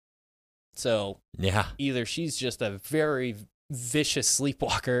asleep. So Yeah. either she's just a very vicious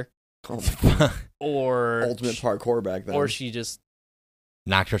sleepwalker, or Ultimate parkour back then. or she just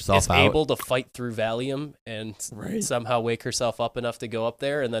Knocked herself is out. able to fight through Valium and Right. somehow wake herself up enough to go up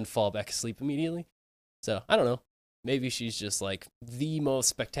there and then fall back asleep immediately. So I don't know. Maybe she's just like the most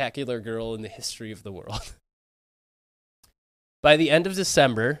spectacular girl in the history of the world. By the end of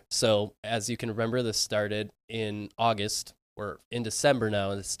December, so as you can remember, this started in August. We're in December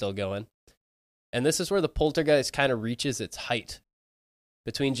now and it's still going. And this is where the poltergeist kind of reaches its height.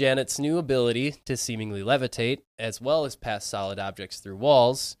 Between Janet's new ability to seemingly levitate, as well as pass solid objects through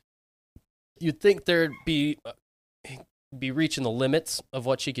walls, you'd think there'd be reaching the limits of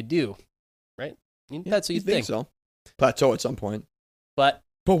what she could do, right? That's what you you'd think. so. Plateau at some point. But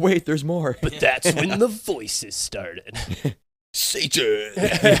wait, there's more. that's when the voices started. Satan!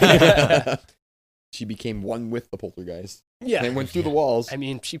 She became one with the poltergeist. Yeah. And went through the walls. I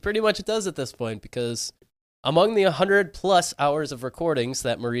mean, she pretty much does at this point, because among the 100+ hours of recordings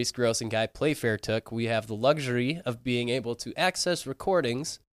that Maurice Grosse and Guy Playfair took, we have the luxury of being able to access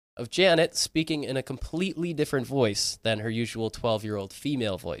recordings of Janet speaking in a completely different voice than her usual 12-year-old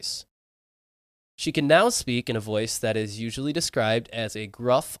female voice. She can now speak in a voice that is usually described as a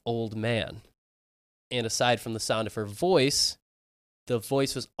gruff old man. And aside from the sound of her voice, the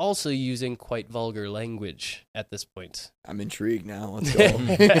voice was also using quite vulgar language at this point. I'm intrigued now. Let's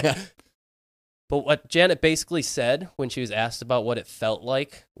go. But what Janet basically said when she was asked about what it felt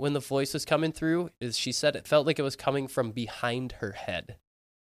like when the voice was coming through is she said it felt like it was coming from behind her head.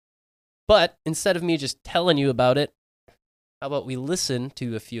 But instead of me just telling you about it, how about we listen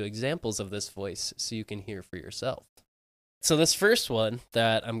to a few examples of this voice so you can hear for yourself? So this first one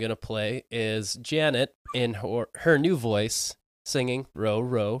that I'm going to play is Janet in her new voice singing "Row,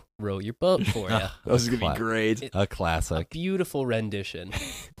 row, row your boat for ya." This is going to be great. A classic. Beautiful rendition.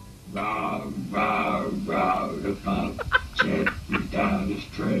 Row, row, row the boat gently down the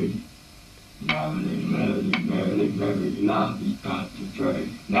stream. Merrily, merrily, merrily, merrily, lovely got the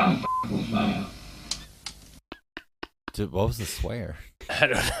train. Now f***ing smile. Dude, what was the swear? I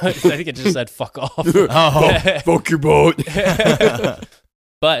don't know. I think it just said "fuck off." Oh. Fuck your boat.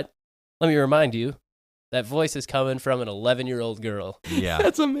 But let me remind you, that voice is coming from an 11-year-old girl. Yeah.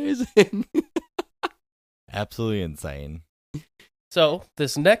 That's amazing. Absolutely insane. So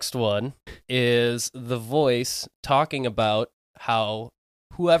this next one is the voice talking about how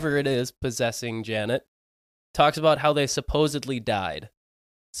whoever it is possessing Janet talks about how they supposedly died.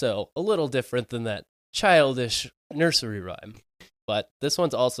 So a little different than that childish nursery rhyme. But this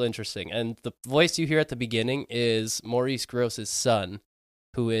one's also interesting. And the voice you hear at the beginning is Maurice Grosse's son,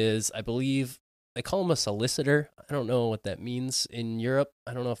 who is, I believe, they call him a solicitor. I don't know what that means in Europe.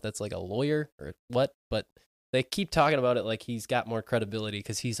 I don't know if that's like a lawyer or what, but they keep talking about it like he's got more credibility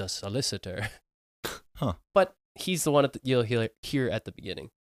because he's a solicitor. Huh. But he's the one you'll hear at the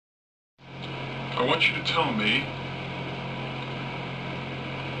beginning. I want you to tell me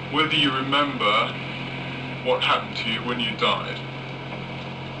whether you remember what happened to you when you died.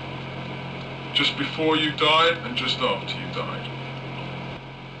 Just before you died and just after you died.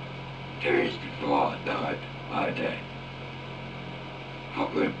 Days before I died, I did.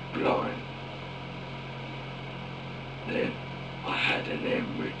 I went blind. Then I had an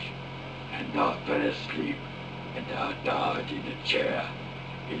hemorrhage, and I fell asleep, and I died in a chair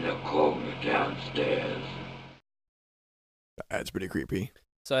in the corner downstairs. That's pretty creepy.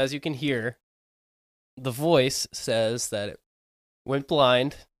 So as you can hear, the voice says that it went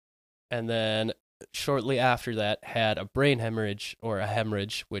blind, and then shortly after that had a brain hemorrhage, or a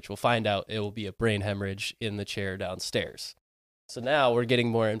hemorrhage, which we'll find out it will be a brain hemorrhage in the chair downstairs. So now we're getting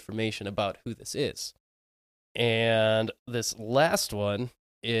more information about who this is. And this last one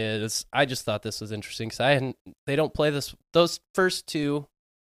is, I just thought this was interesting because they don't play those first two,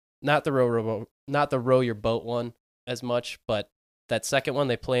 not the row your boat one as much, but that second one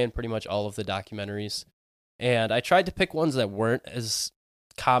they play in pretty much all of the documentaries. And I tried to pick ones that weren't as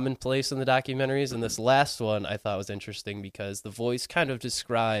commonplace in the documentaries, and this last one I thought was interesting because the voice kind of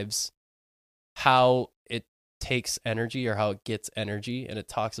describes how it takes energy or how it gets energy, and it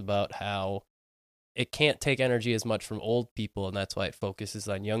talks about how it can't take energy as much from old people, and that's why it focuses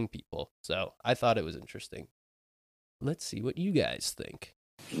on young people. So I thought it was interesting. Let's see what you guys think.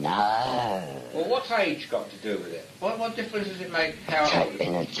 No. Well, what's age got to do with it? What difference does it make how old? Take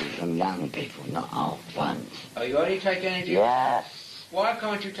energy from young people, not old ones. Oh, you only take energy? Yes. Why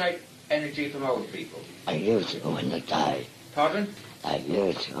can't you take energy from old people? I used to in the day. Pardon? I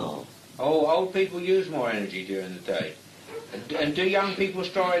used to. Oh, old people use more energy during the day. And do young people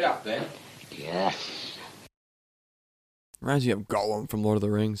store it up then? Yes. Reminds me of Gollum from Lord of the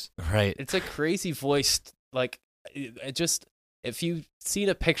Rings. Right. It's a crazy voice. Like, it just, if you've seen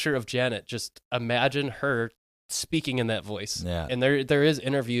a picture of Janet, just imagine her speaking in that voice. Yeah. And there is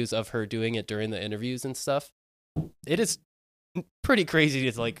interviews of her doing it during the interviews and stuff. It is pretty crazy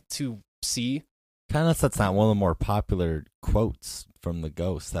to see. Kind of that's not one of the more popular quotes from the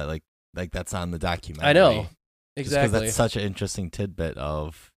ghost that like that's on the documentary. I know. Because Exactly. that's such an interesting tidbit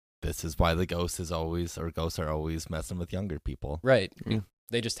of this is why the ghosts are always messing with younger people. Right. Yeah.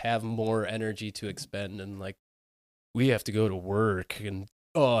 They just have more energy to expend, and like, we have to go to work and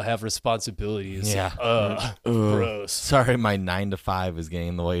have responsibilities. Yeah. Gross. Sorry, my 9 to 5 is getting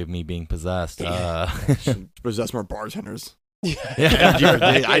in the way of me being possessed. Should possess more bartenders.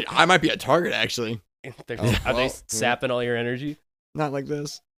 Yeah. I might be a target, actually. Are they sapping all your energy? Not like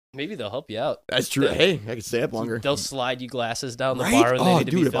this. Maybe they'll help you out. That's true. Hey, I could stay up longer. They'll slide you glasses down the Right? bar when they Oh, need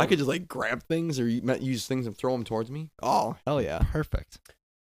to be dude, if I filled. could just like grab things or use things and throw them towards me. Oh, hell yeah. Perfect.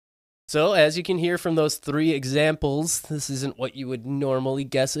 So, as you can hear from those 3 examples, this isn't what you would normally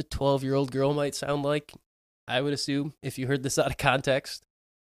guess a 12-year-old girl might sound like, I would assume, if you heard this out of context.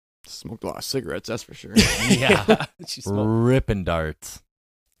 Smoked a lot of cigarettes, that's for sure. Yeah. She smoked. Ripping darts.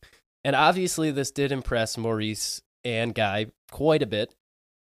 And obviously, this did impress Maurice and Guy quite a bit.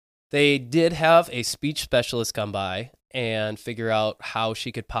 They did have a speech specialist come by and figure out how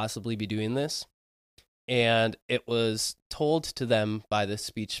she could possibly be doing this. And it was told to them by the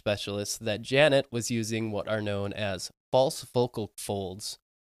speech specialist that Janet was using what are known as false vocal folds,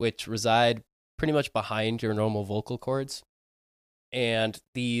 which reside pretty much behind your normal vocal cords. And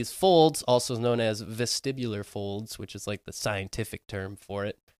these folds, also known as vestibular folds, which is like the scientific term for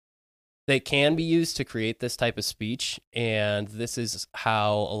it, they can be used to create this type of speech, and this is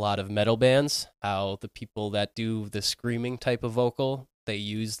how a lot of metal bands, how the people that do the screaming type of vocal, they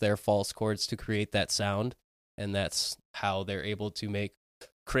use their false cords to create that sound, and that's how they're able to make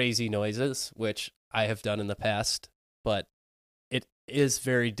crazy noises, which I have done in the past, but it is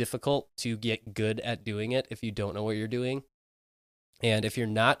very difficult to get good at doing it if you don't know what you're doing. And if you're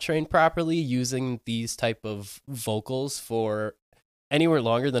not trained properly, using these type of vocals for anywhere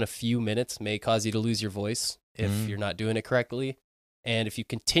longer than a few minutes may cause you to lose your voice if you're not doing it correctly. And if you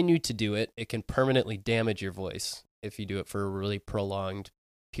continue to do it, it can permanently damage your voice if you do it for really prolonged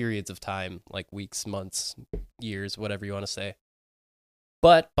periods of time, like weeks, months, years, whatever you want to say.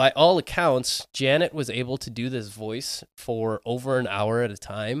 But by all accounts, Janet was able to do this voice for over an hour at a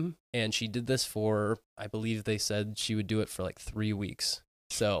time. And she did this for, I believe they said she would do it for like 3 weeks.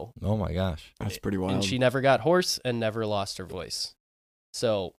 So, Oh my gosh. That's pretty wild. and she never got hoarse and never lost her voice.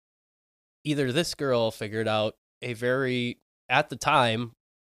 So either this girl figured out a very, at the time,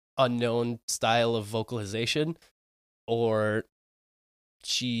 unknown style of vocalization, or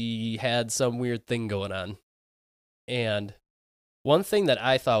she had some weird thing going on. And one thing that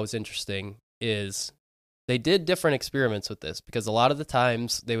I thought was interesting is they did different experiments with this, because a lot of the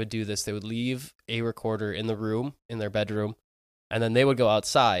times they would do this, they would leave a recorder in the room, in their bedroom, and then they would go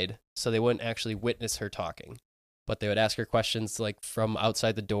outside so they wouldn't actually witness her talking. But they would ask her questions like from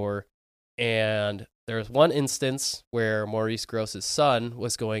outside the door. And there was one instance where Maurice Gross's son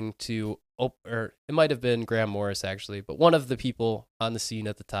was going to, or it might have been Graham Morris actually, but one of the people on the scene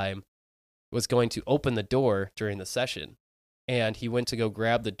at the time was going to open the door during the session. And he went to go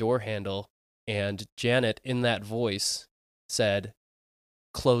grab the door handle, and Janet, in that voice, said,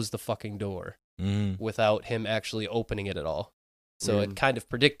 "Close the fucking door," without him actually opening it at all. So it kind of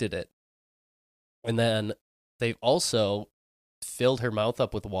predicted it. And then they also filled her mouth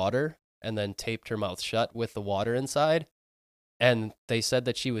up with water and then taped her mouth shut with the water inside. And they said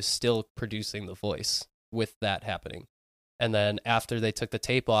that she was still producing the voice with that happening. And then after they took the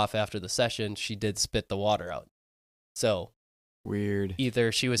tape off after the session, she did spit the water out. So Weird.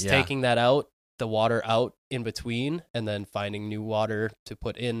 either she was taking that out, the water out in between, and then finding new water to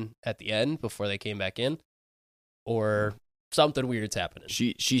put in at the end before they came back in, or something weird's happening.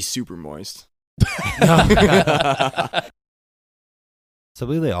 She's super moist. So I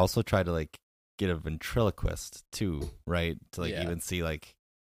believe they also try to like get a ventriloquist too, right? To like Yeah. even see like,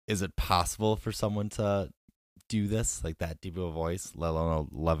 is it possible for someone to do this, like that deep of a voice, let alone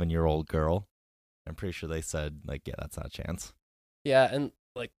an 11-year-old girl? I'm pretty sure they said like, yeah, that's not a chance. Yeah, and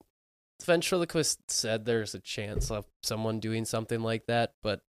like the ventriloquist said there's a chance of someone doing something like that,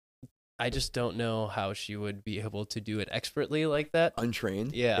 but I just don't know how she would be able to do it expertly like that.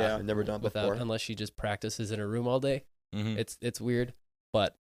 Untrained. Yeah. I've never done it before. Unless she just practices in her room all day. Mm-hmm. It's weird.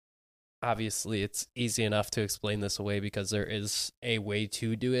 but obviously it's easy enough to explain this away because there is a way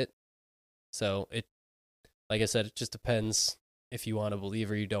to do it. So it, like I said, it just depends if you want to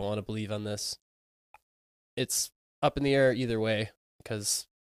believe or you don't want to believe on this. It's up in the air either way because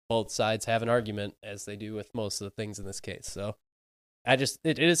both sides have an argument, as they do with most of the things in this case. So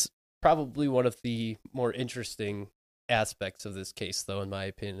it is probably one of the more interesting aspects of this case, though, in my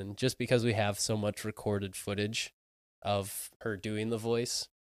opinion, just because we have so much recorded footage of her doing the voice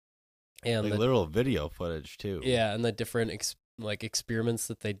and like the literal video footage too. Yeah, and the different experiments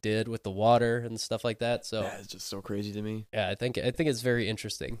that they did with the water and stuff like that. So yeah, it's just so crazy to me. yeah, I think it's very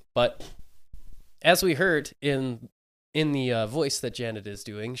interesting. But as we heard in the voice that Janet is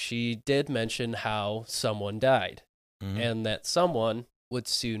doing, she did mention how someone died, and that someone would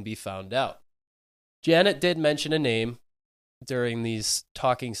soon be found out. Janet did mention a name during these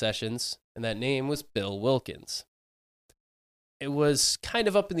talking sessions, and that name was Bill Wilkins. It was kind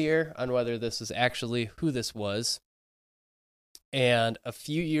of up in the air on whether this is actually who this was. And a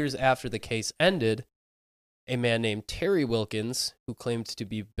few years after the case ended, a man named Terry Wilkins, who claimed to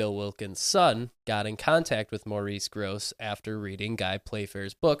be Bill Wilkins' son, got in contact with Maurice Grosse after reading Guy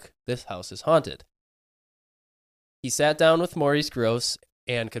Playfair's book, This House is Haunted. He sat down with Maurice Grosse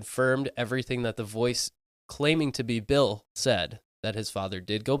and confirmed everything that the voice claiming to be Bill said, that his father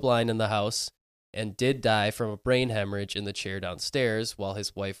did go blind in the house and did die from a brain hemorrhage in the chair downstairs while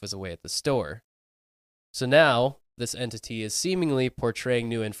his wife was away at the store. So now, this entity is seemingly portraying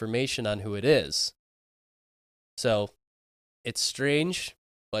new information on who it is. So, it's strange,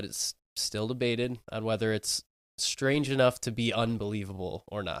 but it's still debated on whether it's strange enough to be unbelievable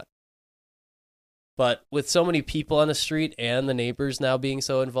or not. But with so many people on the street and the neighbors now being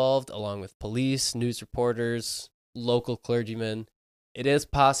so involved, along with police, news reporters, local clergymen, it is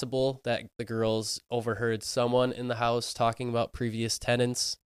possible that the girls overheard someone in the house talking about previous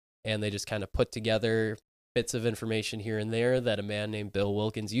tenants, and they just kind of put together bits of information here and there that a man named Bill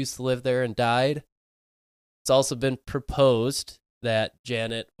Wilkins used to live there and died. It's also been proposed that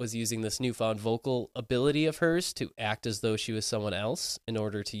Janet was using this newfound vocal ability of hers to act as though she was someone else in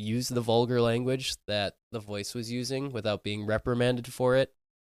order to use the vulgar language that the voice was using without being reprimanded for it.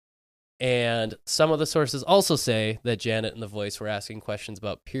 And some of the sources also say that Janet and the voice were asking questions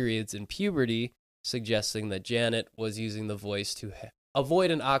about periods and puberty, suggesting that Janet was using the voice to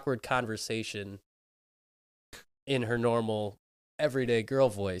avoid an awkward conversation in her normal, everyday girl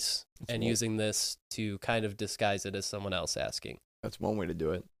voice, and using this to kind of disguise it as someone else asking. That's one way to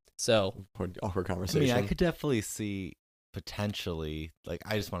do it. So, Awkward I conversation. mean, I could definitely see potentially, like,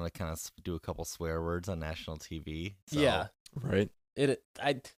 I just want to kind of do a couple swear words on national TV. So. yeah. Right.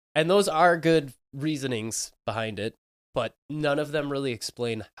 And those are good reasonings behind it, but none of them really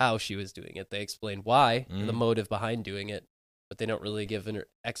explain how she was doing it. They explain why, the motive behind doing it, but they don't really give an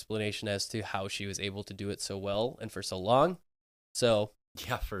explanation as to how she was able to do it so well and for so long. So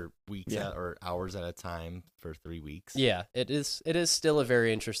yeah, for weeks or hours at a time for 3 weeks. Yeah, it is still a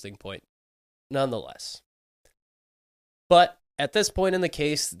very interesting point, nonetheless. But at this point in the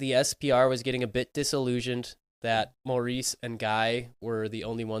case, the SPR was getting a bit disillusioned that Maurice and Guy were the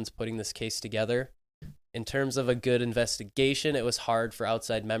only ones putting this case together. In terms of a good investigation, it was hard for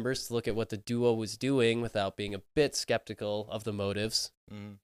outside members to look at what the duo was doing without being a bit skeptical of the motives.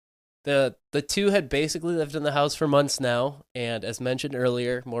 The two had basically lived in the house for months now, and as mentioned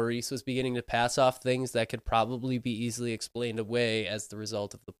earlier, Maurice was beginning to pass off things that could probably be easily explained away as the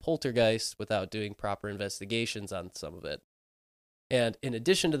result of the poltergeist without doing proper investigations on some of it. And in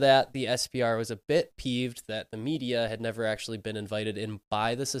addition to that, the SPR was a bit peeved that the media had never actually been invited in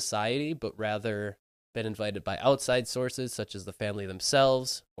by the society, but rather been invited by outside sources such as the family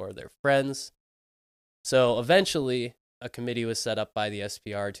themselves or their friends. So eventually, a committee was set up by the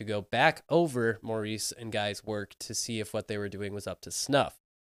SPR to go back over Maurice and Guy's work to see if what they were doing was up to snuff.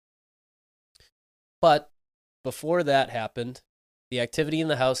 But before that happened, the activity in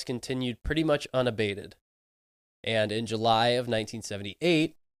the house continued pretty much unabated. And in July of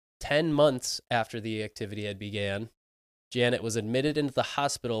 1978, 10 months after the activity had began, Janet was admitted into the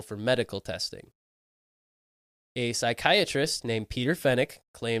hospital for medical testing. A psychiatrist named Peter Fennick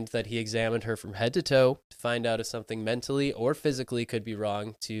claimed that he examined her from head to toe to find out if something mentally or physically could be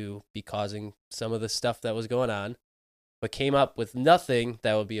wrong to be causing some of the stuff that was going on, but came up with nothing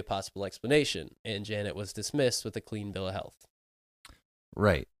that would be a possible explanation, and Janet was dismissed with a clean bill of health.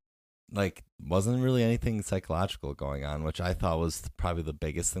 Right. Like, wasn't really anything psychological going on, which I thought was probably the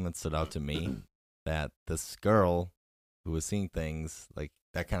biggest thing that stood out to me, that this girl who was seeing things, like,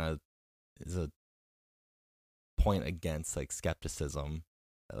 that kind of is a point against, like, skepticism.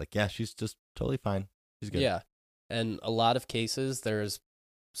 Like, yeah, she's just totally fine. She's good. Yeah. And a lot of cases, there's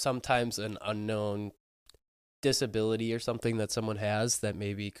sometimes an unknown disability or something that someone has that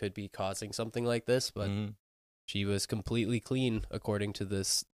maybe could be causing something like this, but she was completely clean according to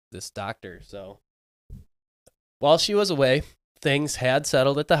this doctor. So while she was away, things had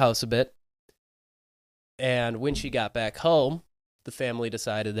settled at the house a bit. And when she got back home, the family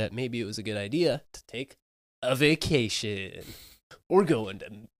decided that maybe it was a good idea to take a vacation. We're going to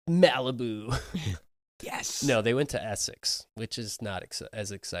Malibu. Yes. No, they went to Essex, which is not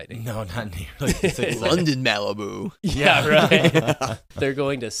as exciting. No, not nearly. as exciting. London, Malibu. Yeah, right. They're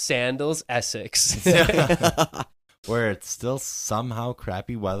going to Sandals, Essex. Where it's still somehow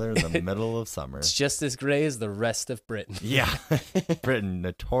crappy weather in the middle of summer. It's just as gray as the rest of Britain. Yeah. Britain,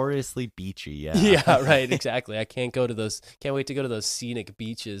 notoriously beachy, yeah. Yeah, right, exactly. Can't wait to go to those scenic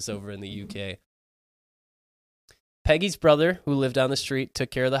beaches over in the UK. Peggy's brother, who lived down the street,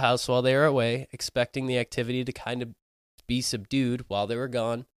 took care of the house while they were away, expecting the activity to kind of be subdued while they were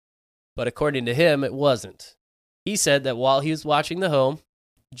gone. But according to him, it wasn't. He said that while he was watching the home,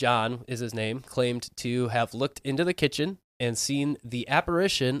 John is his name, claimed to have looked into the kitchen and seen the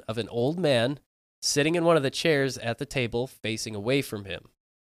apparition of an old man sitting in one of the chairs at the table facing away from him.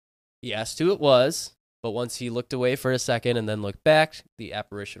 He asked who it was, but once he looked away for a second and then looked back, the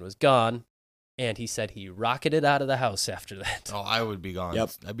apparition was gone. And he said he rocketed out of the house after that. Oh, I would be gone. Yep.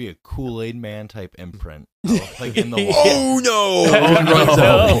 That'd be a Kool-Aid Man type imprint. Like in the wall. Oh, no.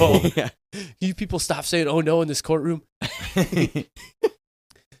 Oh, no. Yeah. You people stop saying, oh, no, in this courtroom. Eventually,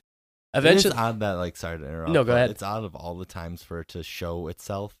 Eventually, it's odd that, like, sorry to interrupt. No, go ahead. It's odd of all the times for it to show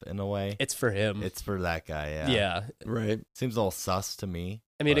itself in a way. it's for him. It's for that guy, yeah. Yeah. Right. Seems a little sus to me.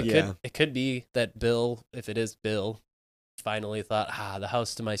 I mean, but- it could be that Bill, if it is Bill, finally thought, the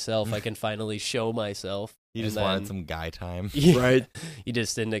house to myself, I can finally show myself. He just wanted some guy time. Yeah, Right. He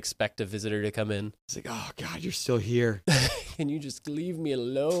just didn't expect a visitor to come in. It's like, oh, God, you're still here. Can you just leave me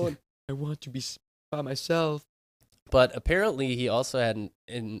alone? I want to be by myself. But apparently he also had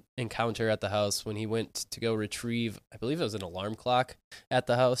an encounter at the house when he went to go retrieve, I believe it was an alarm clock at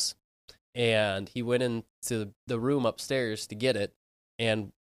the house. And he went into the room upstairs to get it.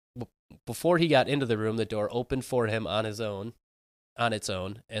 And before he got into the room, the door opened for him on its own.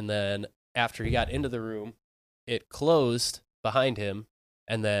 And then after he got into the room, it closed behind him.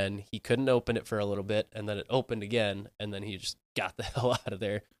 And then he couldn't open it for a little bit. And then it opened again. And then he just got the hell out of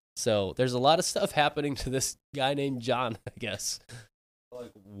there. So there's a lot of stuff happening to this guy named John, I guess.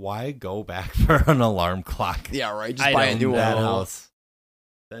 Like, why go back for an alarm clock? Yeah, right. Just I buy a don't new that one. house.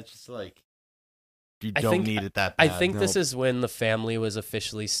 That's just like, you I don't think- need it that I bad. think this is when the family was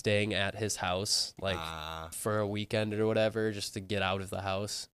officially staying at his house, like Ah. for a weekend or whatever, just to get out of the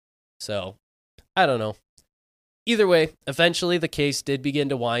house. So, I don't know. Either way, eventually the case did begin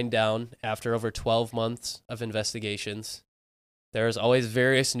to wind down after over 12 months of investigations. There was always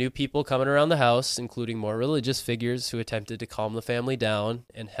various new people coming around the house, including more religious figures who attempted to calm the family down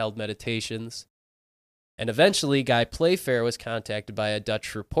and held meditations. And eventually, Guy Playfair was contacted by a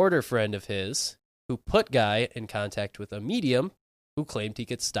Dutch reporter friend of his, who put Guy in contact with a medium who claimed he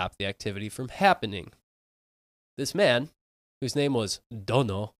could stop the activity from happening. This man, whose name was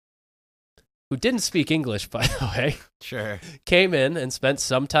Dono, who didn't speak English, by the way, Sure. came in and spent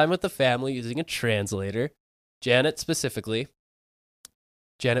some time with the family using a translator, Janet specifically.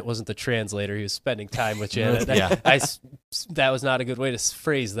 Janet wasn't the translator. He was spending time with Janet. Yeah. That was not a good way to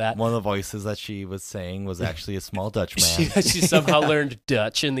phrase that. One of the voices that she was saying was actually a small Dutch man. She somehow learned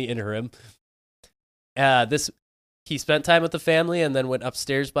Dutch in the interim. He spent time with the family and then went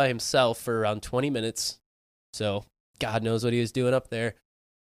upstairs by himself for around 20 minutes. So God knows what he was doing up there.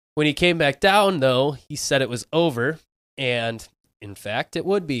 When he came back down, though, he said it was over, and in fact, it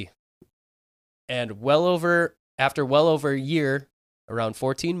would be. And after well over a year, around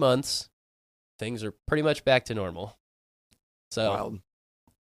 14 months, things are pretty much back to normal. So Wild.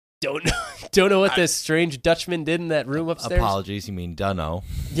 don't know what this strange Dutchman did in that room upstairs. Apologies, you mean Dunno.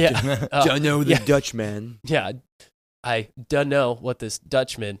 Yeah. Don't know the yeah. Dutchman. Yeah. I don't know what this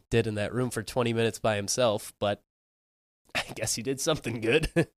Dutchman did in that room for 20 minutes by himself, but I guess he did something good.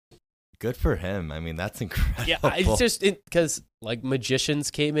 Good for him. I mean, that's incredible. Yeah, it's just because like magicians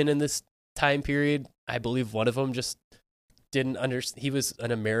came in this time period. I believe one of them just didn't understand. He was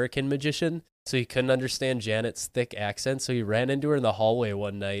an American magician, so he couldn't understand Janet's thick accent. So he ran into her in the hallway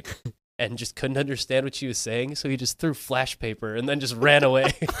one night and just couldn't understand what she was saying, so he just threw flash paper and then just ran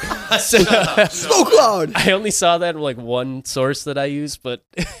away. Smoke cloud. I only saw that in like one source that I used, but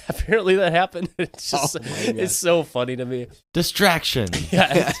apparently that happened. It's just it's so funny to me. Distraction.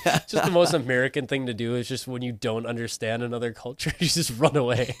 Yeah, it's just the most American thing to do is just when you don't understand another culture, you just run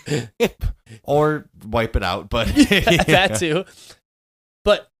away. Or wipe it out, but that too.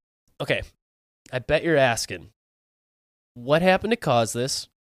 But okay, I bet you're asking, what happened to cause this,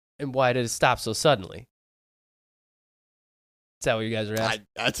 and why did it stop so suddenly? Is that what you guys are asking?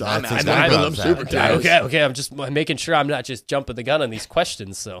 I'm super curious. Okay. I'm making sure I'm not just jumping the gun on these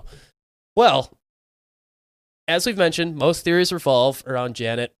questions. So, well, as we've mentioned, most theories revolve around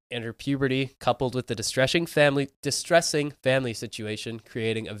Janet and her puberty, coupled with the distressing family situation,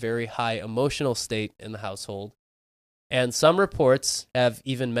 creating a very high emotional state in the household. And some reports have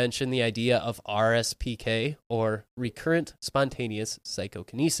even mentioned the idea of RSPK, or recurrent spontaneous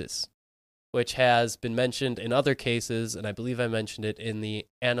psychokinesis, which has been mentioned in other cases, and I believe I mentioned it in the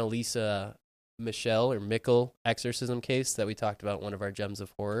Annalisa Michel exorcism case that we talked about in one of our Gems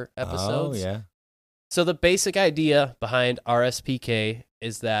of Horror episodes. Oh, yeah. So the basic idea behind RSPK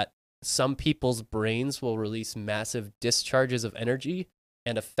is that some people's brains will release massive discharges of energy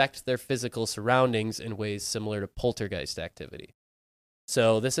and affect their physical surroundings in ways similar to poltergeist activity.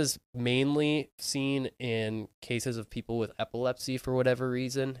 So this is mainly seen in cases of people with epilepsy for whatever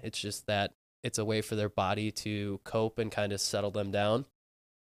reason. It's just that it's a way for their body to cope and kind of settle them down,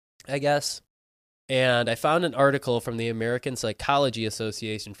 I guess. And I found an article from the American Psychology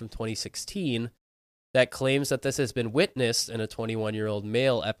Association from 2016 that claims that this has been witnessed in a 21-year-old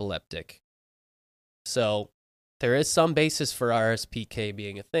male epileptic. So there is some basis for RSPK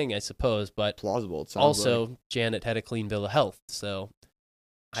being a thing, I suppose, but Plausible. It sounds also like. Janet had a clean bill of health, so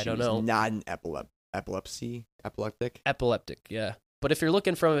I don't know. Not an epileptic. Epileptic, yeah. But if you're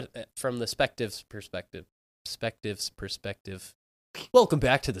looking from the Spectives perspective, welcome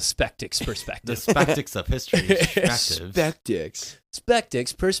back to the Spectics perspective. The Spectics of history.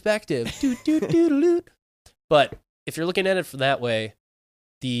 Spectics perspective. Doot. But if you're looking at it from that way,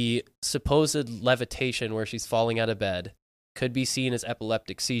 the supposed levitation where she's falling out of bed could be seen as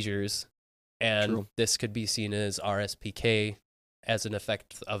epileptic seizures, and this could be seen as RSPK as an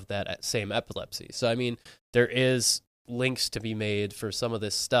effect of that same epilepsy. So, I mean, there is links to be made for some of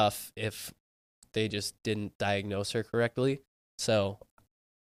this stuff if they just didn't diagnose her correctly. So,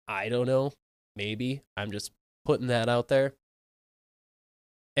 I don't know. Maybe. I'm just putting that out there.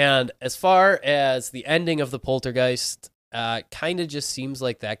 And as far as the ending of the poltergeist, kind of just seems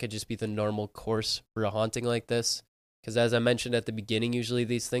like that could just be the normal course for a haunting like this. Because as I mentioned at the beginning, usually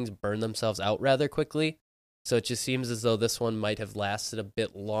these things burn themselves out rather quickly. So it just seems as though this one might have lasted a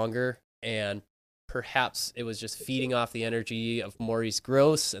bit longer, and perhaps it was just feeding off the energy of Maurice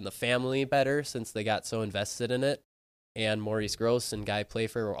Grosse and the family better since they got so invested in it. And Maurice Grosse and Guy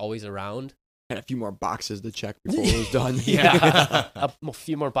Playfair were always around. And a few more boxes to check before it was done. Yeah, a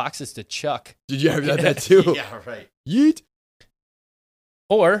few more boxes to chuck. Did you ever have that too? Yeah, right. Yeet.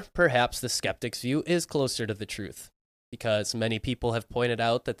 Or perhaps the skeptic's view is closer to the truth, because many people have pointed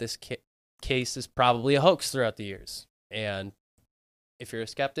out that this case is probably a hoax throughout the years. And if you're a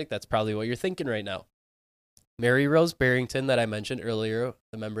skeptic, that's probably what you're thinking right now. Mary Rose Barrington, that I mentioned earlier,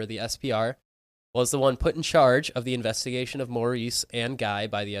 the member of the SPR, was the one put in charge of the investigation of Maurice and Guy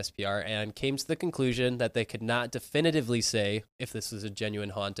by the SPR, and came to the conclusion that they could not definitively say if this was a genuine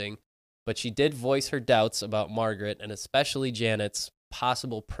haunting, but she did voice her doubts about Margaret and especially Janet's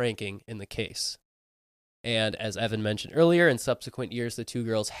possible pranking in the case. And as Evan mentioned earlier, in subsequent years, the two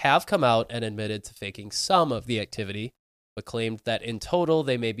girls have come out and admitted to faking some of the activity, but claimed that in total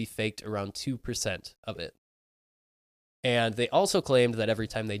they maybe faked around 2% of it. And they also claimed that every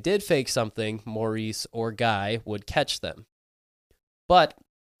time they did fake something, Maurice or Guy would catch them. But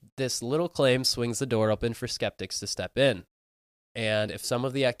this little claim swings the door open for skeptics to step in. And if some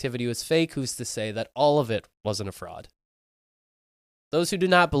of the activity was fake, who's to say that all of it wasn't a fraud? Those who do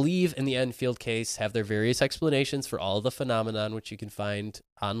not believe in the Enfield case have their various explanations for all of the phenomenon, which you can find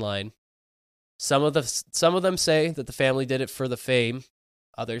online. Some of them say that the family did it for the fame.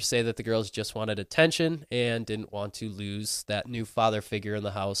 Others say that the girls just wanted attention and didn't want to lose that new father figure in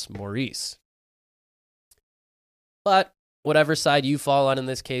the house, Maurice. But whatever side you fall on in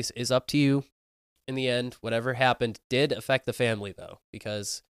this case is up to you. In the end, whatever happened did affect the family, though,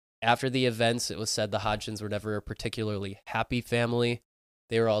 because after the events, it was said the Hodgsons were never a particularly happy family.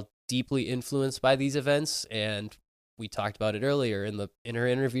 They were all deeply influenced by these events, and we talked about it earlier in her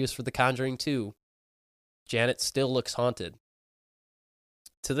interviews for The Conjuring 2. Janet still looks haunted.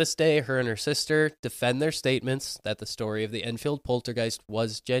 To this day, her and her sister defend their statements that the story of the Enfield poltergeist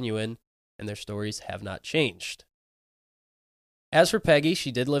was genuine, and their stories have not changed. As for Peggy,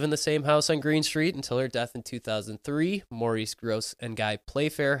 she did live in the same house on Green Street until her death in 2003. Maurice Gross and Guy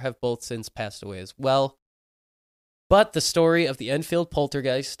Playfair have both since passed away as well. But the story of the Enfield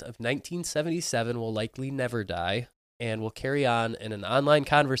Poltergeist of 1977 will likely never die and will carry on in an online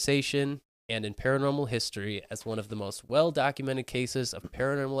conversation and in paranormal history as one of the most well-documented cases of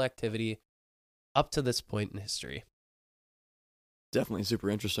paranormal activity up to this point in history. Definitely super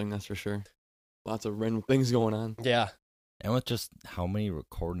interesting, that's for sure. Lots of random things going on. Yeah. And with just how many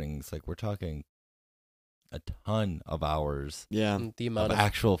recordings, like we're talking a ton of hours And the amount of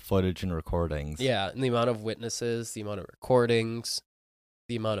actual footage and recordings. Yeah, and the amount of witnesses, the amount of recordings,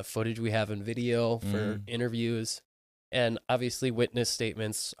 the amount of footage we have in video for interviews. And obviously witness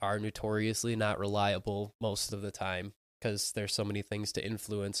statements are notoriously not reliable most of the time because there's so many things to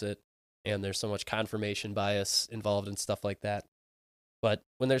influence it and there's so much confirmation bias involved and stuff like that. But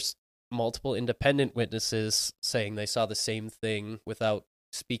when there's multiple independent witnesses saying they saw the same thing without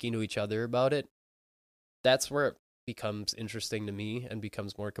speaking to each other about it, that's where it becomes interesting to me and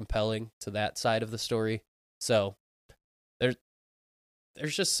becomes more compelling to that side of the story. So there's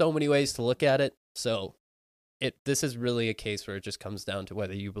just so many ways to look at it. So this is really a case where it just comes down to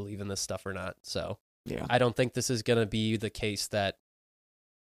whether you believe in this stuff or not. So Yeah. I don't think this is going to be the case that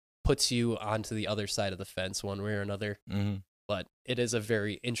puts you onto the other side of the fence one way or another. Mm-hmm. But it is a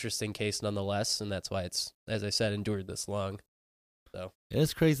very interesting case nonetheless, and that's why it's, as I said, endured this long. So It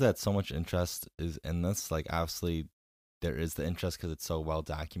is crazy that so much interest is in this. Like, obviously, there is the interest because it's so well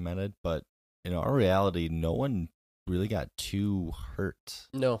documented, but in our reality, no one really got too hurt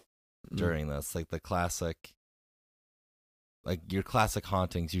no. during this. Like, the classic, like, your classic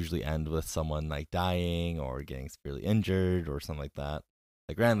hauntings usually end with someone, like, dying or getting severely injured or something like that.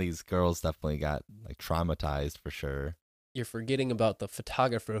 Like, granted, these girls definitely got, like, traumatized for sure. You're forgetting about the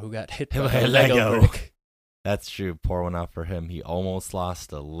photographer who got hit By by a a Lego Lego. brick. That's true. Pour one out for him. He almost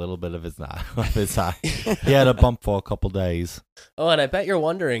lost a little bit of his eye. He had a bump for a couple days. Oh, and I bet you're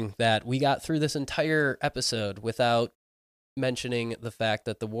wondering that we got through this entire episode without mentioning the fact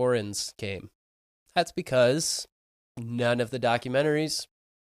that the Warrens came. That's because none of the documentaries,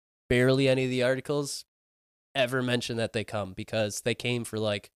 barely any of the articles, ever mention that they come, because they came for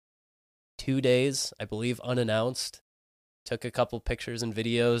like 2 days, I believe, unannounced, took a couple pictures and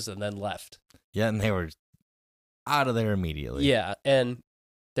videos, and then left. Yeah, and they were out of there immediately. Yeah, and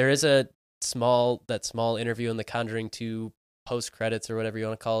there is that small interview in the Conjuring 2 post credits or whatever you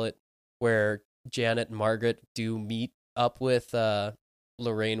want to call it, where Janet and Margaret do meet up with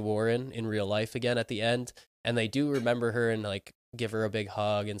Lorraine Warren in real life again at the end, and they do remember her and like give her a big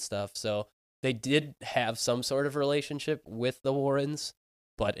hug and stuff. So they did have some sort of relationship with the Warrens,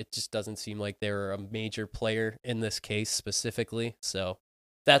 but it just doesn't seem like they were a major player in this case specifically. So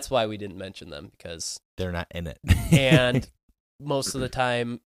that's why we didn't mention them, because They're not in it. and most of the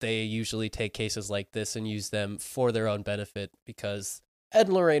time they usually take cases like this and use them for their own benefit, because Ed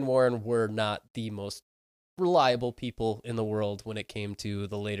and Lorraine Warren were not the most reliable people in the world when it came to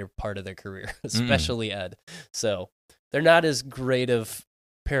the later part of their career, especially Ed. So they're not as great of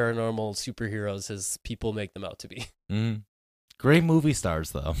paranormal superheroes as people make them out to be. Great movie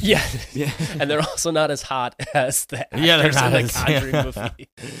stars, though. Yeah. Yeah. And they're also not as hot as the Yeah, they're actors not in the as- Conjuring yeah. movie.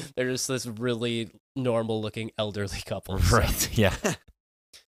 They're just this really normal-looking elderly couple. so. Right, yeah.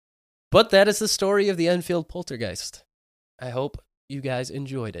 But that is the story of the Enfield Poltergeist. I hope you guys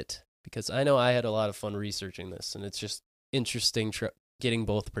enjoyed it, because I know I had a lot of fun researching this, and it's just interesting getting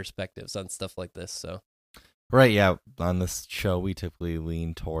both perspectives on stuff like this. So, Right, yeah. On this show, we typically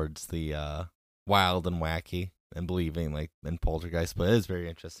lean towards the wild and wacky and believing, like, in Poltergeist, but it is very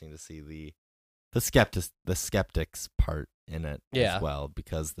interesting to see the skeptics part in it Yeah. as well,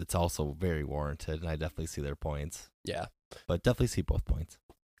 because it's also very warranted, and I definitely see their points. yeah. But definitely see both points.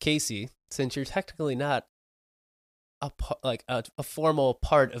 Casey, since you're technically not a formal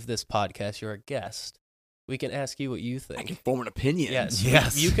part of this podcast, you're a guest, we can ask you what you I can think. form an opinion. Yes,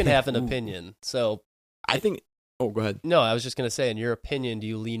 Yes. you can have an Ooh. opinion. So, I think. Oh, go ahead. no, I was just going to say, in your opinion, do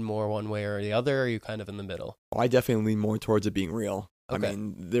you lean more one way or the other, or are you kind of in the middle? Oh, I definitely lean more towards it being real. Okay. I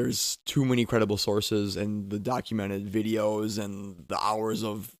mean, there's too many credible sources, and the documented videos and the hours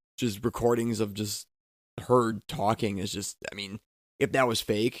of just recordings of just her talking is just. I mean, if that was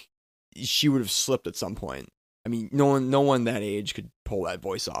fake, she would have slipped at some point. I mean, no one that age could pull that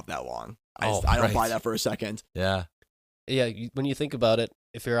voice off that long. I don't right. buy that for a second. Yeah. Yeah, when you think about it,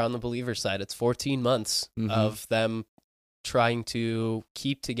 if you're on the believer side, it's 14 months of them trying to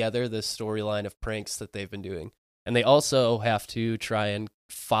keep together this storyline of pranks that they've been doing. And they also have to try and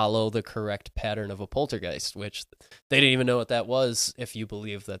follow the correct pattern of a poltergeist, which they didn't even know what that was if you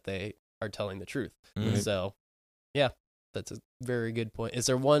believe that they are telling the truth. Mhm. So, yeah, that's a very good point. Is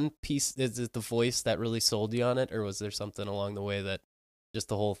there one piece? Is it the voice that really sold you on it, or was there something along the way that just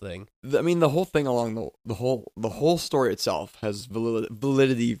the whole thing? I mean, the whole thing along the whole story itself has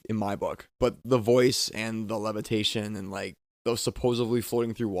validity in my book, but the voice and the levitation and like those supposedly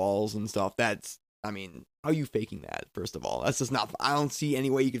floating through walls and stuff. That's, I mean, how are you faking that? First of all, that's just not. I don't see any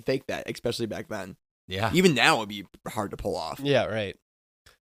way you could fake that, especially back then. Yeah. Even now, it'd be hard to pull off. Yeah, right.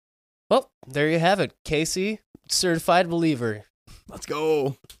 Well, there you have it, Casey, certified believer. Let's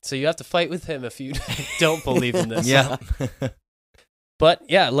go. So you have to fight with him if you don't believe in this. Yeah. But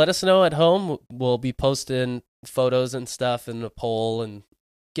yeah, let us know at home. We'll be posting photos and stuff and a poll and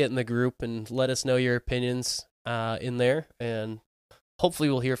get in the group and let us know your opinions in there. And hopefully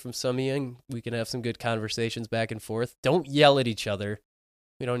we'll hear from some of you and we can have some good conversations back and forth. Don't yell at each other.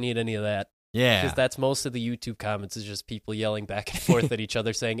 We don't need any of that. Yeah. Because that's most of the YouTube comments is just people yelling back and forth at each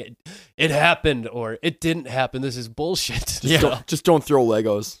other saying it happened or it didn't happen. This is bullshit. Just don't throw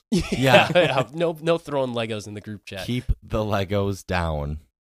Legos. Yeah. No throwing Legos in the group chat. Keep the Legos down.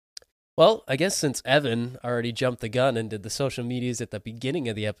 Well, I guess since Evan already jumped the gun and did the social medias at the beginning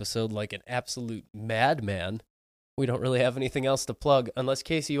of the episode like an absolute madman, we don't really have anything else to plug. Unless,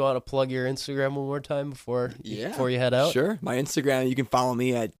 Casey, you want to plug your Instagram one more time before you head out? Sure. My Instagram, you can follow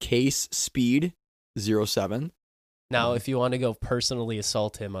me at casespeed07. Now, if you want to go personally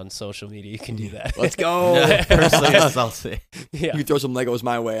assault him on social media, you can do that. Let's go. Personally assaulting. Yeah. You can throw some Legos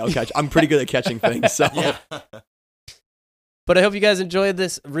my way. I'll catch. I'm pretty good at catching things. So. Yeah. But I hope you guys enjoyed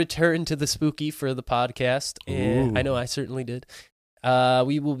this return to the spooky for the podcast. And I know I certainly did.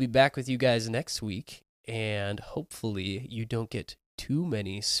 We will be back with you guys next week. And hopefully you don't get too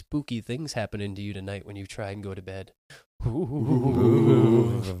many spooky things happening to you tonight when you try and go to bed.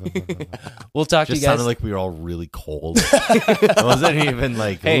 We'll talk to you Just guys. sounded like we were all really cold. It wasn't even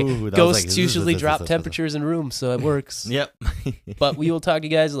like, Hey, ooh, that ghosts was like, usually drop temperatures in rooms, so it works. Yep. But we will talk to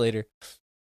you guys later.